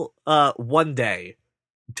will one day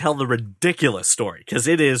tell the ridiculous story, because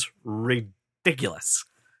it is ridiculous,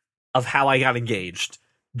 of how I got engaged.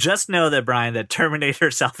 Just know that, Brian, that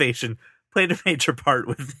Terminator Salvation played a major part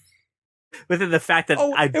within the fact that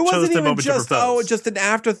I chose the moment to propose. Oh, just an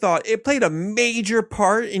afterthought. It played a major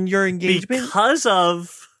part in your engagement?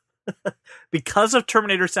 Because of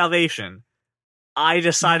Terminator Salvation, I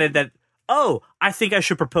decided that oh, I think I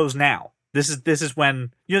should propose now. This is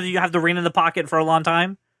when you have the ring in the pocket for a long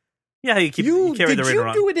time. Yeah, you carry the ring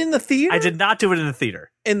around. Did you do it in the theater? I did not do it in the theater.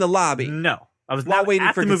 In the lobby? No. I was while not waiting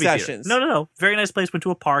at for the movie concessions. theater. No. Very nice place. Went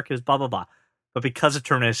to a park. It was blah, blah, blah. But because of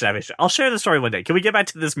Terminator Salvation, I'll share the story one day. Can we get back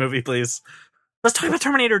to this movie, please? Let's talk about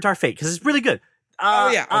Terminator Dark Fate, because it's really good.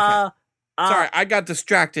 Okay. Sorry, I got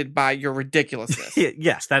distracted by your ridiculousness.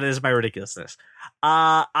 Yes, that is my ridiculousness.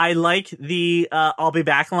 I like the I'll be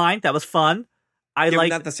back line. That was fun. Given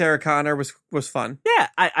that the Sarah Connor was fun. Yeah,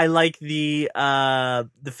 I like the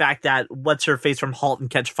fact that what's her face from *Halt and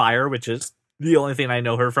Catch Fire*, which is the only thing I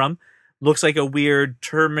know her from, looks like a weird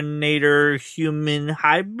Terminator human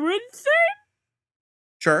hybrid thing.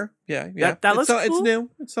 Sure, yeah. That looks cool. It's new.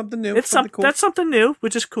 It's something new. It's something cool. That's something new,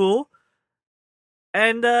 which is cool.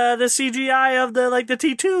 And the CGI of the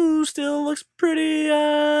T2 still looks pretty.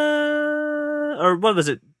 Or what was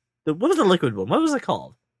it? What was the liquid one? What was it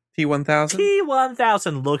called? T1000.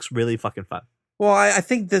 T1000 looks really fucking fun. Well, I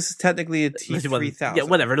think this is technically a T3000. Yeah,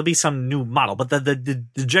 whatever. It'll be some new model, but the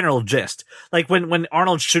general gist, like when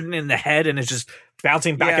Arnold's shooting in the head and it's just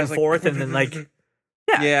bouncing back and forth, and then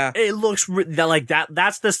it looks like that.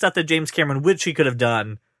 That's the stuff that James Cameron wished he could have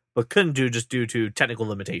done, but couldn't do just due to technical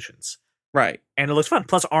limitations. Right, and it looks fun.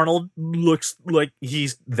 Plus, Arnold looks like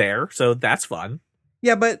he's there, so that's fun.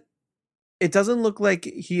 Yeah, but it doesn't look like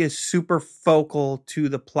he is super focal to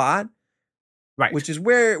the plot. Right. Which is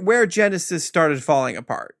where Genesis started falling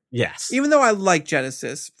apart. Yes. Even though I like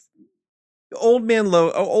Genesis, Old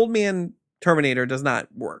Man Terminator does not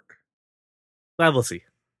work. Well, we'll see.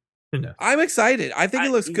 Who knows? I'm excited. I think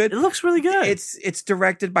it looks good. It looks really good. It's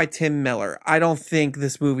directed by Tim Miller. I don't think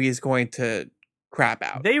this movie is going to crap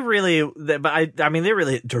out. They really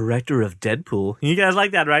director of Deadpool. You guys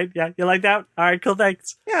like that, right? Yeah, you like that? All right, cool,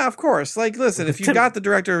 thanks. Yeah, of course. Like, listen, if you got the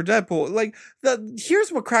director of Deadpool, like,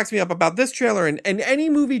 here's what cracks me up about this trailer and any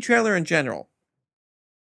movie trailer in general.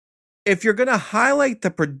 If you're gonna highlight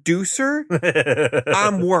the producer,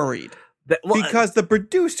 I'm worried because the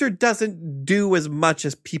producer doesn't do as much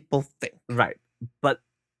as people think. Right, but.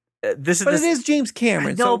 It is James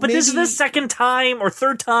Cameron. No, but this is the second time or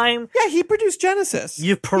third time. Yeah, he produced Genesis.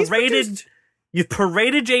 You've paraded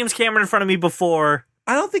James Cameron in front of me before.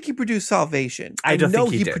 I don't think he produced Salvation. I don't know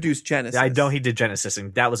think he did. Produced Genesis. I know he did Genesis,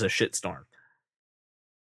 and that was a shitstorm.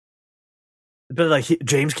 But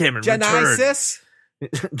James Cameron Genesis.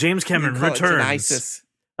 James Cameron returns. Genesis.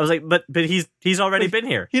 I was like, but he's already been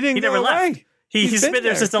here. He never left. He's been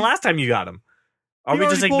there since the last time you got him. Are we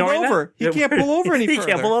just ignoring that? He can't pull over any further. He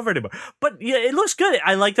can't pull over anymore. But yeah, it looks good.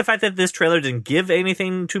 I like the fact that this trailer didn't give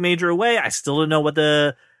anything too major away. I still don't know what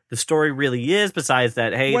the story really is, besides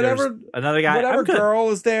that, hey, there's another guy. Whatever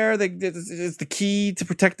girl is there that is the key to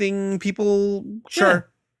protecting people.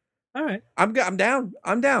 Sure. Yeah. All right. I'm down.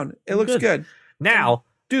 It looks good. Now.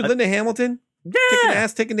 Dude, Linda Hamilton. Yeah. Kicking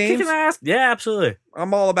ass, taking names. Kicking ass. Yeah, absolutely.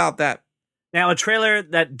 I'm all about that. Now, a trailer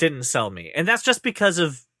that didn't sell me. And that's just because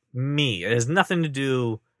of me. It has nothing to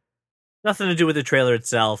do with the trailer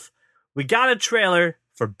itself. We got a trailer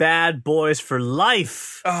for Bad Boys for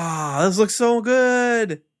Life. Oh, this looks so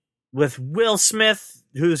good. With Will Smith,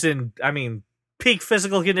 who's in, peak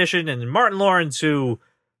physical condition, and Martin Lawrence, who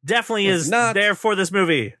definitely is there for this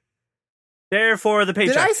movie. There for the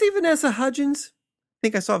paycheck. Did I see Vanessa Hudgens? I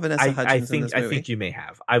think I saw Vanessa Hudgens in this movie. I think you may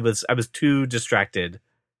have. I was too distracted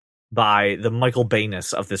by the Michael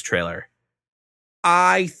Bay-ness of this trailer.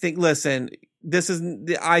 I think this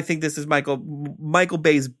is Michael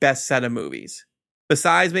Bay's best set of movies.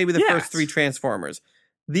 Besides maybe the first three Transformers.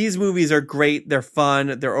 These movies are great. They're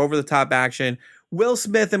fun. They're over the top action. Will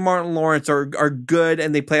Smith and Martin Lawrence are good,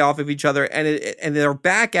 and they play off of each other, and they're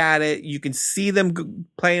back at it. You can see them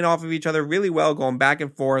playing off of each other really well, going back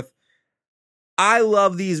and forth. I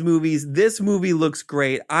love these movies. This movie looks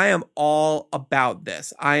great. I am all about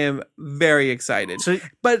this. I am very excited.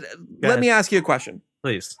 But let me ask you a question.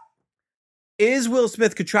 Please. Is Will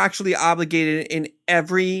Smith contractually obligated in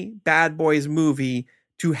every Bad Boys movie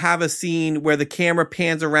to have a scene where the camera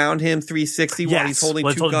pans around him 360 while he's holding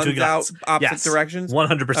two guns out opposite directions?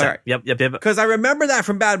 100%. Right. Yep. Because I remember that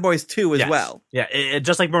from Bad Boys 2 as well. Yeah,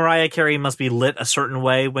 just like Mariah Carey must be lit a certain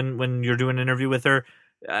way when you're doing an interview with her.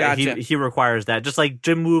 Gotcha. He requires that, just like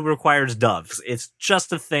Jim Woo requires doves. It's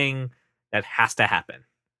just a thing that has to happen.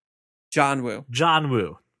 John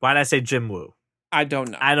Woo. Why did I say Jim Woo? I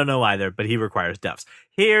don't know. I don't know either, but he requires doves.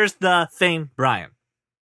 Here's the thing, Brian.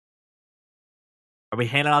 Are we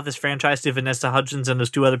handing out this franchise to Vanessa Hudgens and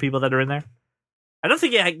those two other people that are in there? I don't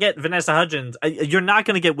think you get Vanessa Hudgens. You're not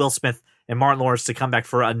going to get Will Smith and Martin Lawrence to come back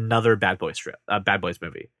for another Bad Boys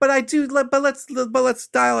movie. But let's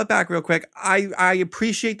dial it back real quick. I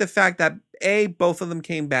appreciate the fact that A, both of them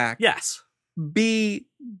came back. Yes. B,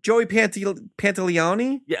 Joey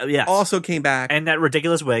Pantoliano Yes. also came back. And that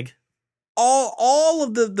ridiculous wig. All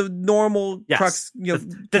of the normal Yes. crux,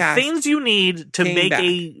 The cast things you need to came make back.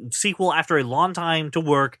 a sequel after a long time to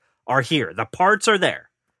work are here. The parts are there.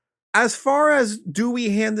 As far as do we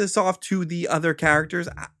hand this off to the other characters?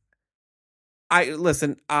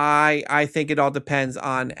 I think it all depends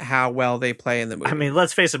on how well they play in the movie. I mean,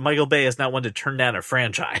 let's face it, Michael Bay is not one to turn down a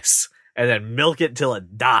franchise and then milk it till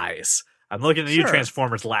it dies. I'm looking at you, Sure.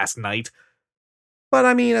 Transformers, last night. But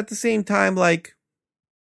I mean, at the same time, like,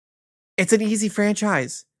 it's an easy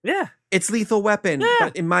franchise. Yeah. It's Lethal Weapon, Yeah.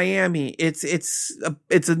 but in Miami. It's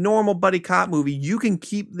a normal buddy cop movie. You can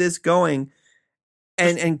keep this going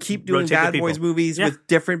and keep doing rotate the Bad people. Boys movies Yeah. with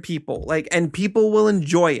different people. Like, and people will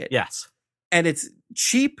enjoy it. Yes. And it's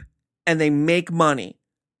cheap and they make money.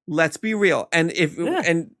 Let's be real. And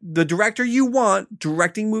and the director you want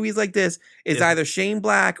directing movies like this is Yeah. either Shane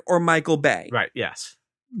Black or Michael Bay. Right. Yes.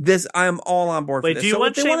 This I'm all on board Wait, for this. do you So want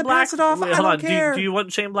if they Shane want to Black? pass it off, Wait, I hold don't on. care. Do you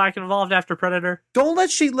want Shane Black involved after Predator? Don't let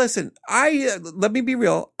Shane listen. Let me be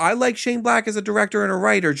real. I like Shane Black as a director and a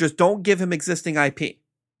writer. Just don't give him existing IP.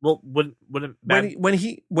 Well, wouldn't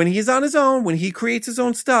When he's on his own, when he creates his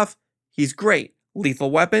own stuff, he's great.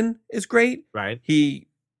 Lethal Weapon is great. right? He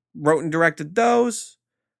wrote and directed those,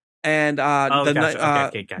 and Gotcha.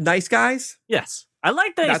 Okay, gotcha. Nice Guys. Yes, I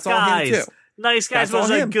like Nice That's all Guys. him too. Nice Guys That's all was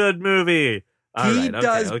a him. good movie. All He right, okay,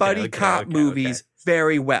 does okay, buddy okay, cop okay, movies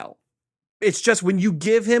very well. It's just when you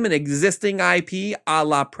give him an existing IP, a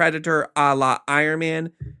la Predator, a la Iron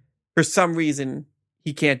Man, for some reason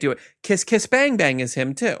he can't do it. Kiss Kiss Bang Bang is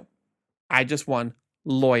him too. I just won.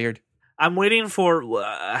 Lawyered. I'm waiting for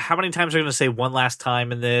how many times they're going to say one last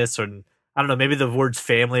time in this, or I don't know, maybe the words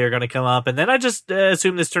family are going to come up, and then I just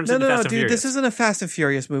assume this turns into Fast and dude. Furious. This isn't a Fast and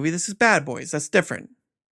Furious movie. This is Bad Boys. That's different.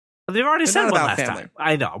 They've already They're said not one about last family. time.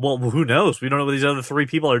 I know. Well, who knows? We don't know what these other three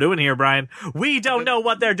people are doing here, Brian. We don't know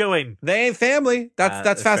what they're doing. They ain't family.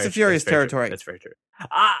 That's Fast and Furious territory. That's very true.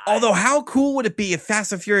 Although, how cool would it be if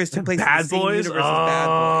Fast and Furious took place in Bad the same Boys? universe as Bad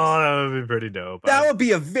Boys? That would be pretty dope. That would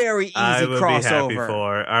be a very easy I would crossover. be happy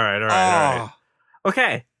for. All right.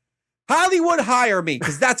 Okay. Hollywood, hire me,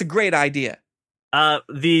 because that's a great idea.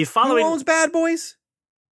 The following. Who owns Bad Boys?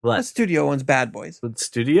 What What? studio owns Bad Boys? What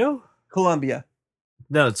studio? Columbia.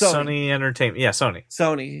 No, it's Sony. Sony Entertainment. Yeah, Sony.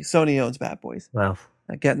 Sony owns Bad Boys. Well,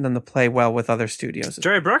 Not getting them to play well with other studios.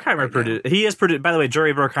 Jerry Bruckheimer Right produced. He is produced. By the way,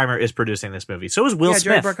 Jerry Bruckheimer is producing this movie. So is Will yeah,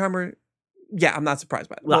 Smith. Jerry Bruckheimer. Yeah, I'm not surprised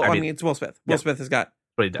by it. Well, Well, I I mean- mean, it's Will Smith. Yeah. Will Smith has got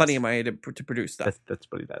What he does. plenty of money to produce stuff. That's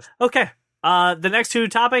what he does. Okay. The next two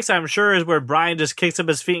topics, I'm sure, is where Brian just kicks up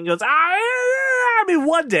his feet and goes, I mean,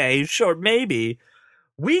 one day, sure, maybe.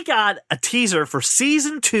 We got a teaser for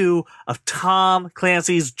season 2 of Tom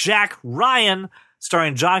Clancy's Jack Ryan,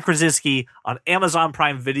 starring John Krasinski on Amazon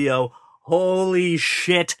Prime Video. Holy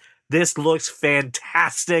shit. This looks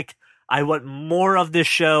fantastic. I want more of this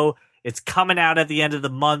show. It's coming out at the end of the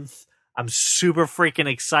month. I'm super freaking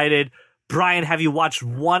excited. Brian, have you watched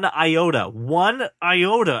one iota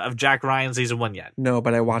of Jack Ryan season 1 yet? No,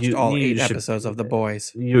 but I watched all you 8 should- episodes of The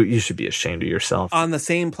Boys You should be ashamed of yourself. on the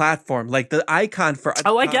same platform. Like the icon for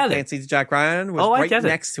Oh, I get it. Clancy's Jack Ryan was Oh, I right get it.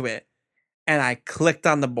 next to it, and I clicked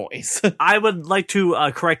on The Boys. I would like to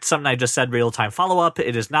correct something I just said. Real time follow up.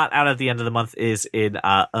 It is not out at the end of the month. Is in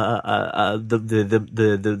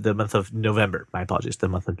the month of November. My apologies. The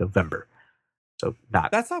month of November. So not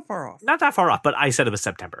That's not far off. not that far off. But I said it was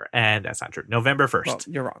September, and that's not true. November 1st. Well,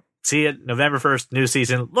 you're wrong. See it. November 1st. New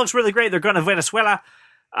season looks really great. They're going to Venezuela.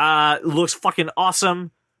 Looks fucking awesome.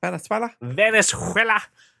 Venezuela. Venezuela.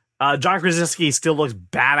 John Krasinski still looks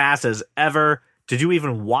badass as ever. Did you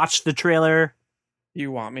even watch the trailer?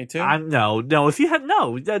 You want me to? No. If you had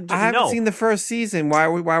I haven't seen the first season. Why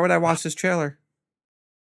would I watch this trailer?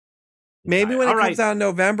 Maybe when it All right. comes out in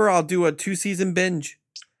November, I'll do a 2-season binge.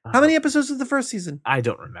 How many episodes is the first season? I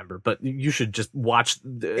don't remember, but you should just watch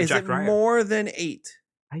Is Jack it Ryan. more than 8?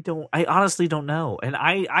 I honestly don't know, and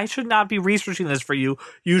I should not be researching this for you.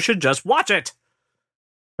 You should just watch it.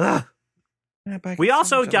 Ugh. Yeah, but I We got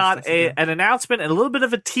so also much other got stuff to do. an announcement and a little bit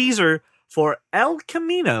of a teaser for El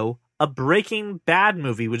Camino, a Breaking Bad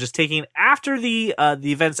movie, which is taking after the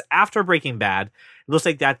events after Breaking Bad. It looks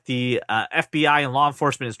like that the FBI and law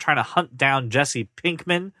enforcement is trying to hunt down Jesse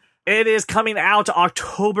Pinkman. It is coming out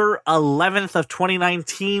October 11th of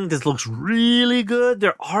 2019. This looks really good.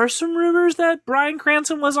 There are some rumors that Bryan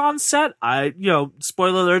Cranston was on set.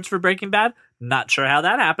 Spoiler alerts for Breaking Bad. Not sure how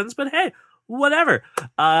that happens, but hey, whatever.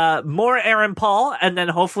 More Aaron Paul, and then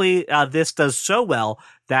hopefully this does so well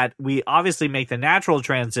that we obviously make the natural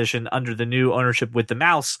transition under the new ownership with the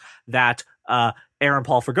mouse that Aaron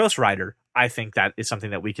Paul for Ghost Rider. I think that is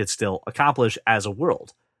something that we could still accomplish as a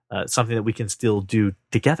world, something that we can still do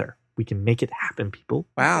together. We can make it happen, people.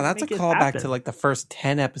 Wow, that's a callback to like the first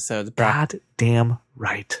 10 episodes, bro. God damn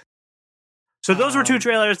right. So those were two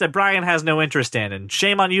trailers that Brian has no interest in, and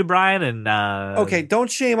shame on you, Brian. And okay, don't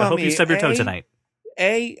shame on me. I hope you stub your toe tonight.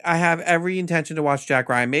 A, I have every intention to watch Jack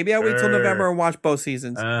Ryan. Maybe I wait till November and watch both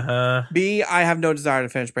seasons. B, I have no desire to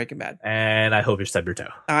finish Breaking Bad. And I hope you stub your toe.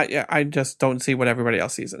 Yeah, I just don't see what everybody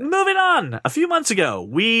else sees in it. Moving on. A few months ago,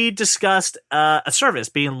 we discussed a service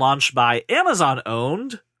being launched by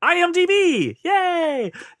Amazon-owned IMDb.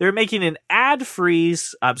 Yay! They're making an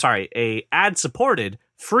ad-supported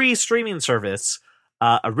free streaming service.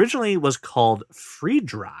 Originally was called Free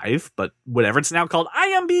Drive, but whatever, it's now called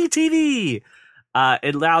IMDb TV.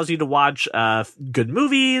 It allows you to watch good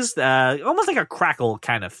movies, almost like a Crackle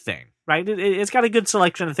kind of thing, right? It's got a good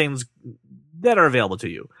selection of things that are available to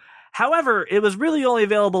you. However, it was really only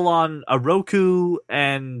available on a Roku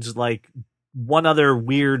and like one other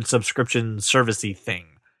weird subscription servicey thing.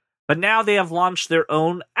 But now they have launched their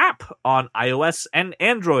own app on iOS and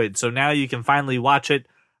Android, so now you can finally watch it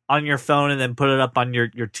on your phone and then put it up on your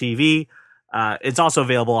TV. It's also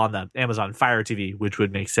available on the Amazon Fire TV, which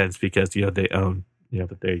would make sense because they own,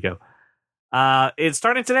 but there you go. It's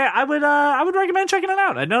starting today. I would recommend checking it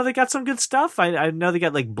out. I know they got some good stuff. I know they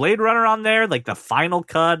got like Blade Runner on there, like the Final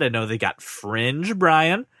Cut. I know they got Fringe,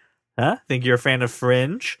 Brian. Think you're a fan of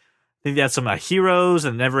Fringe? Think they got some Heroes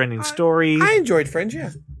and Never Ending Story. I enjoyed Fringe,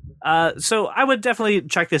 yeah. So I would definitely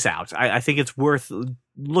check this out. I think it's worth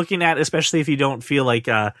looking at, especially if you don't feel like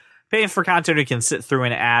paying for content or can sit through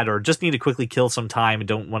an ad or just need to quickly kill some time and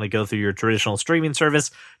don't want to go through your traditional streaming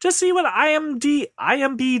service. Just see what IMDb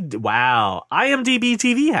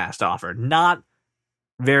TV has to offer. Not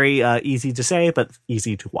very easy to say, but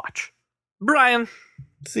easy to watch. Brian.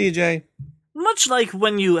 CJ. Much like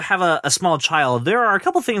when you have a small child, there are a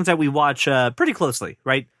couple things that we watch pretty closely,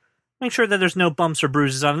 right? Make sure that there's no bumps or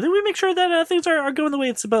bruises on it. Then we make sure that things are going the way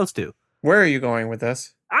it's supposed to. Where are you going with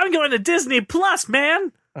this? I'm going to Disney Plus,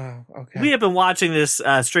 man. Oh, okay. We have been watching this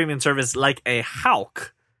streaming service like a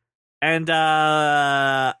hawk. And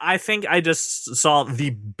I think I just saw the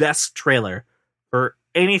best trailer for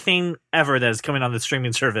anything ever that is coming on the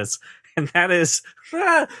streaming service. And that is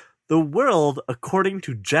The World According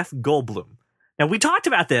to Jeff Goldblum. Now, we talked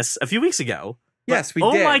about this a few weeks ago. Yes, we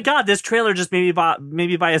did. Oh my God, this trailer just made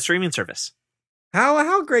me buy a streaming service.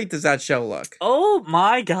 How great does that show look? Oh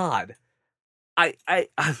my God.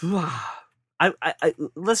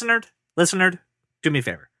 Listener, do me a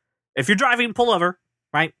favor. If you're driving, pull over,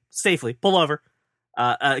 right? Safely, pull over.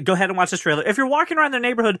 Go ahead and watch this trailer. If you're walking around the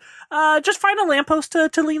neighborhood, just find a lamppost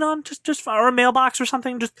to lean on, just or a mailbox or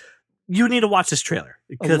something. You need to watch this trailer.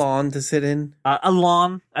 A lawn to sit in. A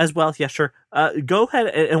lawn as well. Yeah, sure. Go ahead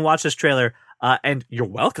and watch this trailer. And you're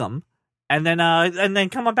welcome. And then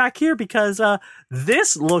come on back here because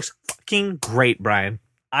this looks fucking great, Brian.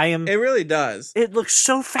 It really does. It looks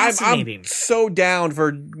so fascinating. I'm so down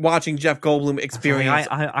for watching Jeff Goldblum experience.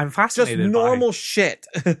 I'm fascinated. Just normal shit.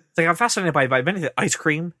 It's like I'm fascinated by many things. Ice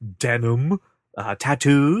cream, denim,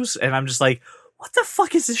 tattoos, and I'm just like, what the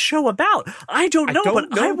fuck is this show about? I don't know,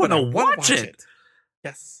 but I want to watch it.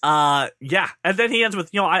 Yes. Yeah. And then he ends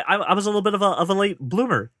with, I was a little bit of a late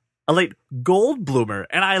bloomer. A late gold bloomer,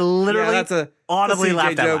 and I literally audibly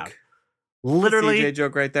laughed out loud. Literally, CJ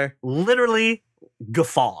joke right there. Literally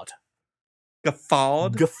guffawed.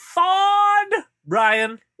 Guffawed,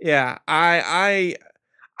 Brian. Yeah, I've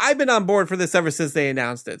been on board for this ever since they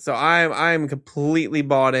announced it. So I'm completely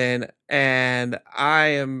bought in, and I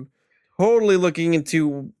am totally looking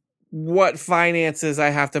into what finances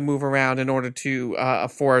I have to move around in order to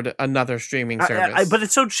afford another streaming service. But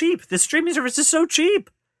it's so cheap. This streaming service is so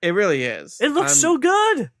cheap. It really is. It looks so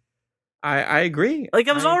good. I agree. Like,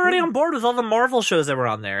 I was already on board with all the Marvel shows that were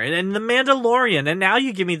on there, and The Mandalorian, and now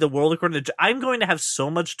you give me The World According to... I'm going to have so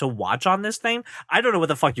much to watch on this thing. I don't know what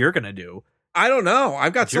the fuck you're going to do. I don't know.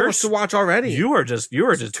 I've got so much to watch already. You are just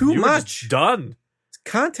too much. Done.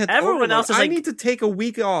 Content. Everyone else is like... I need to take a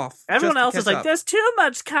week off. Everyone else is like, there's too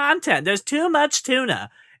much content. There's too much tuna.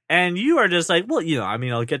 And you are just like, well,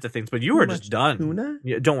 I'll get to things, but you are just done. Tuna?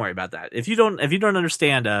 Yeah, don't worry about that. If you don't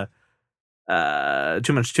understand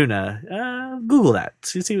too much tuna, Google that.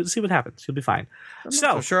 See what happens. You'll be fine. I'm not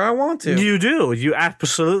so sure I want to. You do. You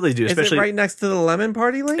absolutely do. Is especially it right next to the Lemon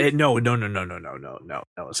Party link? No.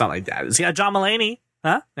 It's not like that. It's got John Mulaney.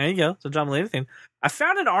 Huh? There you go. It's a John Mulaney thing. I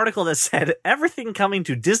found an article that said everything coming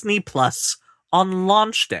to Disney Plus on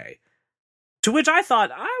launch day. To which I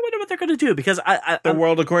thought, I wonder what they're going to do, because The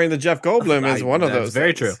World According to Jeff Goldblum is one of those.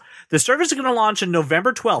 Very things. true. The service is going to launch in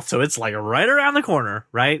November 12th, so it's like right around the corner,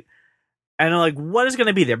 right? And I'm like, what is going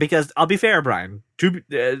to be there? Because I'll be fair, Brian.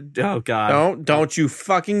 Oh God, Don't you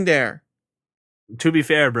fucking dare. To be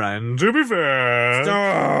fair, Brian. To be fair.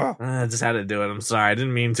 Ugh. I just had to do it. I'm sorry. I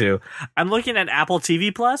didn't mean to. I'm looking at Apple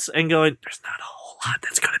TV Plus and going, there's not a whole lot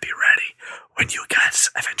that's going to be ready when you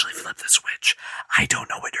guys eventually flip the switch. I don't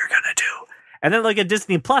know what you're going to do. And then look at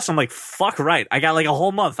Disney Plus. I'm like, fuck right. I got like a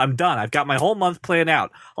whole month. I'm done. I've got my whole month planned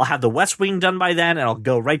out. I'll have the West Wing done by then, and I'll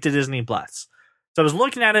go right to Disney Plus. So I was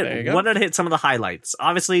looking at it, wanted to hit some of the highlights.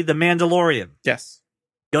 Obviously, The Mandalorian. Yes.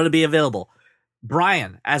 Going to be available.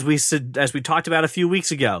 Brian, as we talked about a few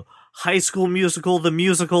weeks ago, High School Musical,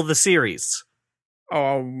 the series.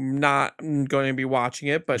 Oh, I'm not going to be watching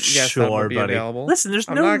it, but yes, sure, that will be buddy. available. Listen,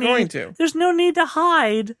 I'm not going to. There's no need to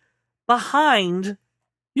hide behind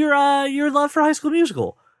your love for High School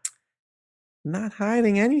Musical. Not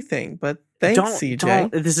hiding anything, but thanks,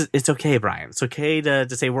 CJ. It's okay, Brian. It's okay to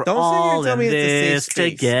say we're Don't all tell in me it's a this safe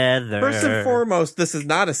space. together. First and foremost, this is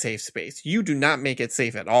not a safe space. You do not make it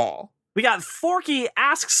safe at all. We got Forky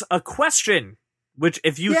Asks a Question, which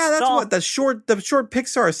if you that's saw... what the short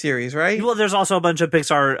Pixar series, right? Well, there's also a bunch of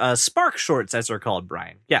Pixar Spark shorts, as they're called,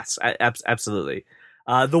 Brian. Yes, absolutely.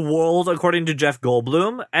 The World According to Jeff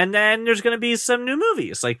Goldblum, and then there's going to be some new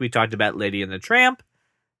movies, like we talked about Lady and the Tramp,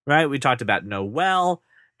 right? We talked about Noelle,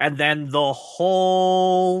 and then the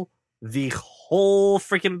whole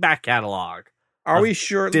freaking back catalog. Are we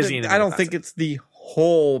sure? Disney I don't think it's the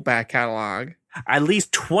whole back catalog. At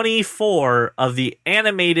least 24 of the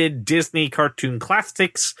animated Disney cartoon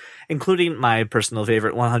classics, including my personal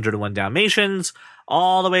favorite 101 Dalmatians,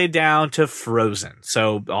 all the way down to Frozen.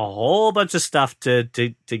 So a whole bunch of stuff to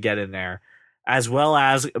get in there. As well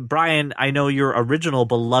as, Brian, I know your original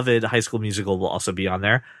beloved High School Musical will also be on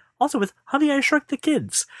there. Also with Honey, I Shrunk the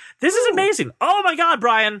Kids. This is amazing. Oh my God,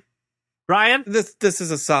 Brian. This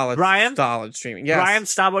is a solid streaming. Yes. Brian,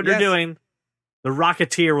 stop what you're doing. The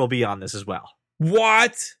Rocketeer will be on this as well.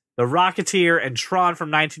 What? The Rocketeer and Tron from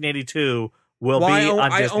 1982 will be on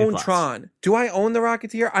Disney+. I own Tron. Do I own the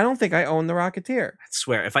Rocketeer? I don't think I own the Rocketeer. I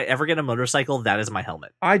swear, if I ever get a motorcycle, that is my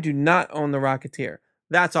helmet. I do not own the Rocketeer.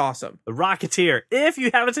 That's awesome. The Rocketeer. If you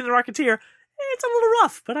haven't seen the Rocketeer, it's a little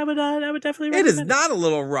rough, but I would definitely recommend it. It is not a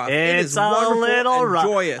little rough. It is a little rough.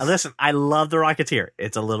 Joyous. Listen, I love the Rocketeer.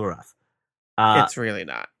 It's a little rough. It's really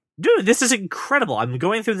not. Dude, this is incredible. I'm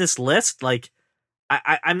going through this list, like,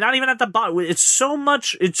 I'm not even at the bottom. It's so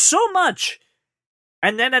much.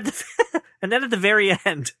 And then at the very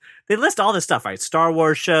end, they list all this stuff, right? Star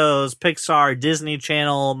Wars shows, Pixar, Disney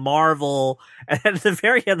Channel, Marvel, and at the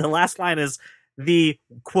very end, the last line is the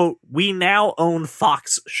quote, "We now own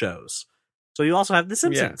Fox shows." So you also have The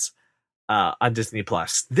Simpsons on Disney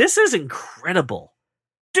Plus. This is incredible,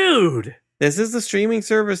 dude. This is the streaming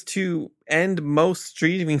service to end most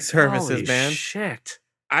streaming services, Holy man. Shit.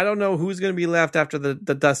 I don't know who's going to be left after the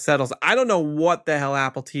dust settles. I don't know what the hell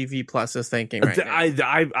Apple TV Plus is thinking right now.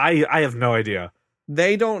 I have no idea.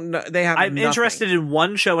 They don't know. They have. I'm interested in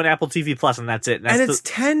one show in Apple TV Plus, and that's it. And it's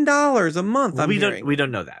 $10 a month. We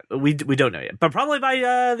don't know that. We don't know yet. But probably by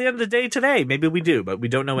the end of the day today, maybe we do. But we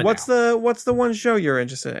don't know it. What's the one show you're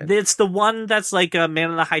interested in? It's the one that's like a Man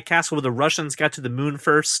in the High Castle, where the Russians got to the moon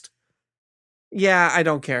first. Yeah, I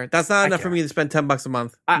don't care. That's not enough for me to spend $10 a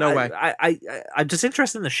month. No way. I'm just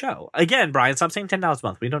interested in the show. Again, Brian, stop saying $10 a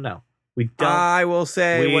month. We don't know. We don't. I will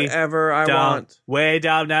say whatever I want. We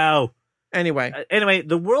don't know. Anyway,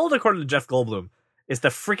 The World According to Jeff Goldblum is the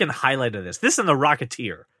freaking highlight of this. This and The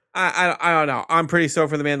Rocketeer. I don't know. I'm pretty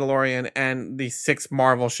stoked for The Mandalorian and the 6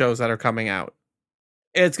 Marvel shows that are coming out.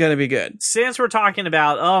 It's going to be good. Since we're talking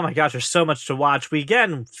about, oh my gosh, there's so much to watch, we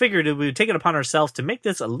again figured we would take it upon ourselves to make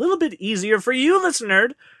this a little bit easier for you, listener,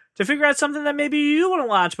 to figure out something that maybe you want to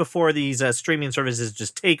watch before these streaming services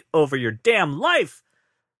just take over your damn life.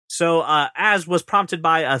 So, as was prompted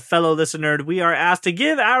by a fellow listener, we are asked to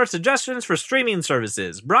give our suggestions for streaming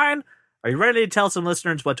services. Brian, are you ready to tell some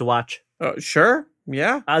listeners what to watch? Sure.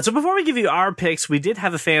 Yeah. So before we give you our picks, we did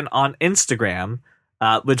have a fan on Instagram,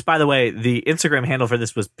 which, by the way, the Instagram handle for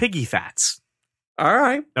this was Piggy Fats. All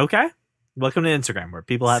right. Okay. Welcome to Instagram, where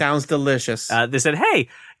people have... Sounds delicious. They said, hey,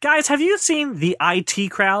 guys, have you seen The IT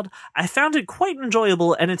Crowd? I found it quite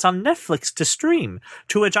enjoyable, and it's on Netflix to stream.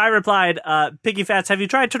 To which I replied, Piggy Fats, have you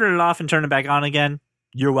tried turning it off and turning it back on again?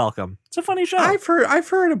 You're welcome. It's a funny show. I've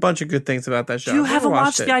heard a bunch of good things about that show. You haven't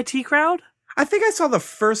watched The IT Crowd? I think I saw the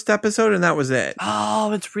first episode, and that was it.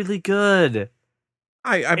 Oh, it's really good.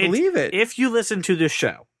 I believe it. If you listen to this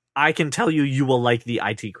show, I can tell you will like the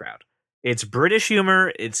IT Crowd. It's British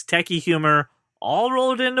humor, it's techie humor, all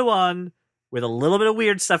rolled into one with a little bit of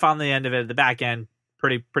weird stuff on the end of it at the back end.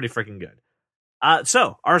 Pretty freaking good.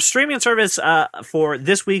 So our streaming service for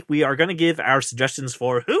this week, we are going to give our suggestions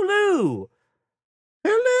for Hulu.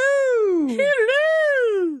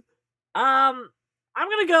 Hulu. I'm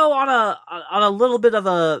going to go on a little bit of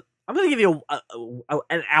a. I'm going to give you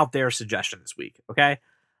an out there suggestion this week. Okay.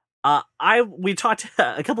 We talked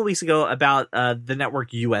a couple weeks ago about the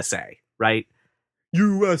network USA, right?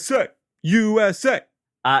 USA.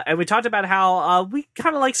 And we talked about how we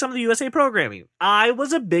kind of like some of the USA programming. I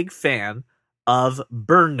was a big fan of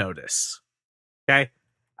Burn Notice. Okay,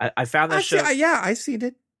 I found that show. I seen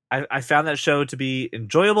it. I found that show to be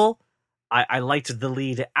enjoyable. I liked the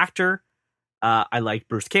lead actor. I liked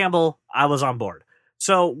Bruce Campbell. I was on board.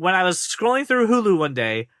 So when I was scrolling through Hulu one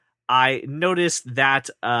day, I noticed that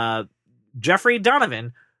Jeffrey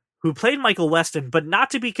Donovan, who played Michael Weston, but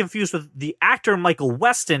not to be confused with the actor Michael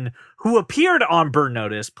Weston, who appeared on Burn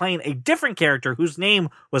Notice, playing a different character whose name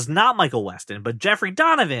was not Michael Weston, but Jeffrey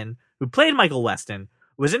Donovan, who played Michael Weston,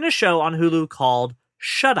 was in a show on Hulu called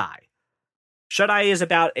Shut Eye. Shut Eye is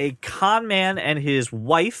about a con man and his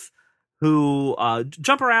wife who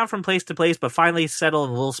jump around from place to place, but finally settle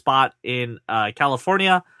in a little spot in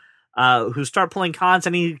California, who start pulling cons,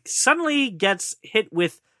 and he suddenly gets hit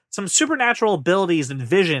with some supernatural abilities and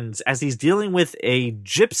visions as he's dealing with a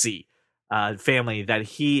gypsy family that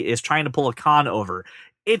he is trying to pull a con over.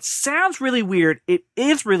 It sounds really weird. It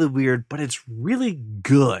is really weird, but it's really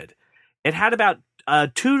good. It had about a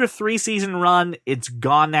 2 to 3 season run. It's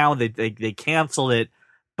gone now. They canceled it,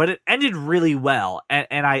 but it ended really well.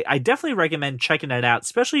 And I definitely recommend checking it out,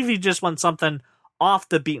 especially if you just want something off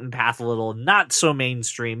the beaten path a little, not so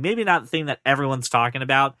mainstream, maybe not the thing that everyone's talking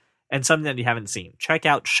about, and something that you haven't seen. Check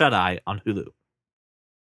out Shut Eye on Hulu.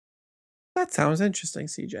 That sounds interesting,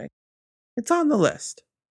 CJ. It's on the list.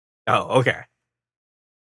 Oh, okay.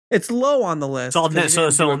 It's low on the list. So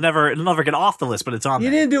it'll never get off the list, but it's on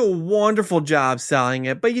there. You didn't do a wonderful job selling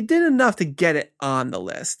it, but you did enough to get it on the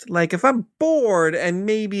list. Like, if I'm bored and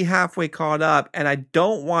maybe halfway caught up and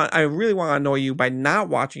I really want to annoy you by not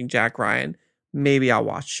watching Jack Ryan, maybe I'll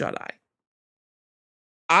watch Shut Eye.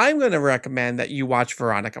 I'm going to recommend that you watch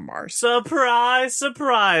Veronica Mars. Surprise,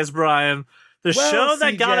 Brian. The show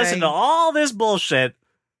that got us into all this bullshit.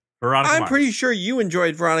 Veronica Mars. I'm pretty sure you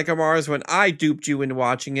enjoyed Veronica Mars when I duped you into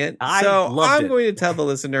watching it. I loved it. Going to tell the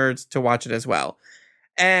listeners to watch it as well.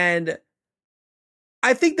 And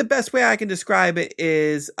I think the best way I can describe it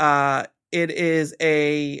is it is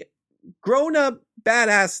a grown-up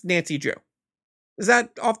badass Nancy Drew. Is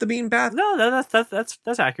that off the beaten path? No,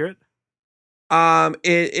 that's accurate.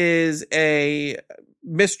 It is a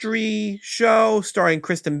mystery show starring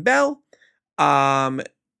Kristen Bell.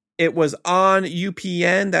 It was on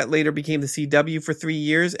UPN that later became the CW for 3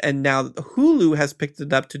 years, and now Hulu has picked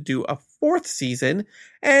it up to do a 4th season.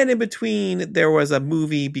 And in between, there was a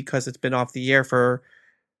movie because it's been off the air for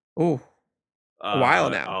a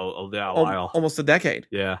while now. A while, almost a decade.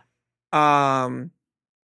 Yeah.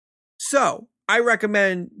 So I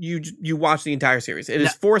recommend you watch the entire series. It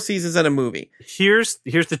is 4 seasons and a movie. Here's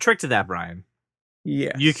the trick to that, Brian.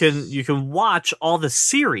 Yeah, you can watch all the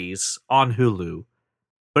series on Hulu,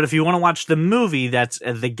 but if you want to watch the movie, that's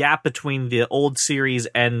the gap between the old series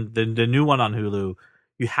and the new one on Hulu,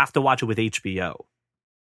 you have to watch it with HBO.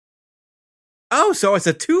 Oh, so it's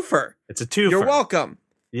a twofer. It's a twofer. You're welcome.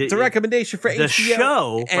 It's a recommendation for the HBO.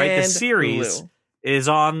 Show, right? The series Hulu. is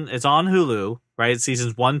on Hulu, right?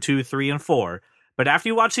 Seasons 1, 2, 3, and 4. But after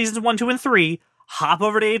you watch seasons 1, 2, and 3, hop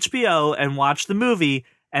over to HBO and watch the movie,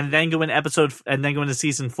 and then go into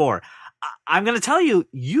season 4. I'm going to tell you,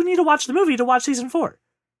 you need to watch the movie to watch season 4.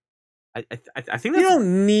 I think that's, you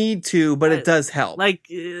don't need to, but it does help. Like,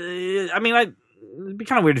 it'd be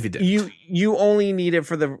kind of weird if you did. You only need it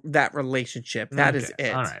for that relationship. That is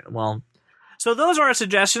it. All right. Well, so those are our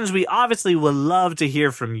suggestions. We obviously would love to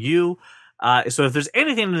hear from you. So if there's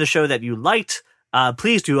anything in the show that you liked,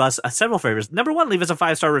 please do us several favors. Number 1, leave us a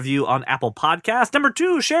 5-star review on Apple Podcasts. Number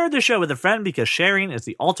 2, share the show with a friend, because sharing is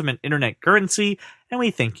the ultimate internet currency, and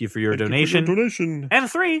we thank you for your donation.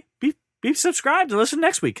 And 3, be subscribed and listen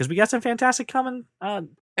next week, because we got some fantastic coming.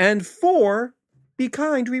 And 4, be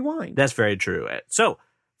kind, rewind. That's very true. So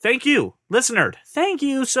thank you, listener. Thank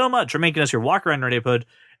you so much for making us your walk around your neighborhood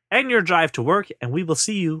and your drive to work, and we will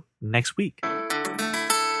see you next week.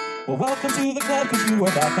 Well, welcome to the club, because you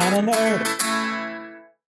are that kind of nerd.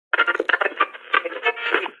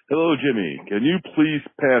 Hello, Jimmy. Can you please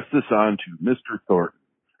pass this on to Mr. Thornton?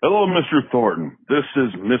 Hello, Mr. Thornton. This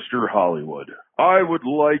is Mr. Hollywood. I would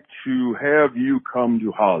like to have you come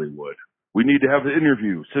to Hollywood. We need to have an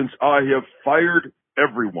interview since I have fired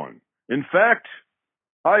everyone. In fact,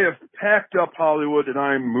 I have packed up Hollywood and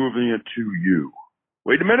I'm moving it to you.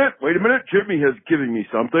 Wait a minute. Jimmy has given me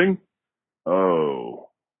something. Oh,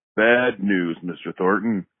 bad news, Mr.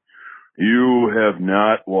 Thornton. You have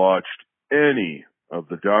not watched any of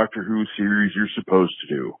the Doctor Who series you're supposed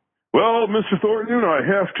to do. Well, Mr. Thornton, I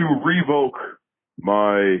have to revoke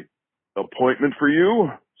my appointment for you,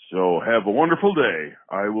 so have a wonderful day.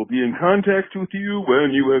 I will be in contact with you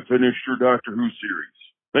when you have finished your Doctor Who series.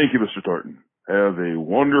 Thank you, Mr. Thornton. Have a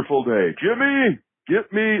wonderful day. Jimmy,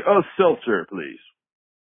 get me a seltzer, please.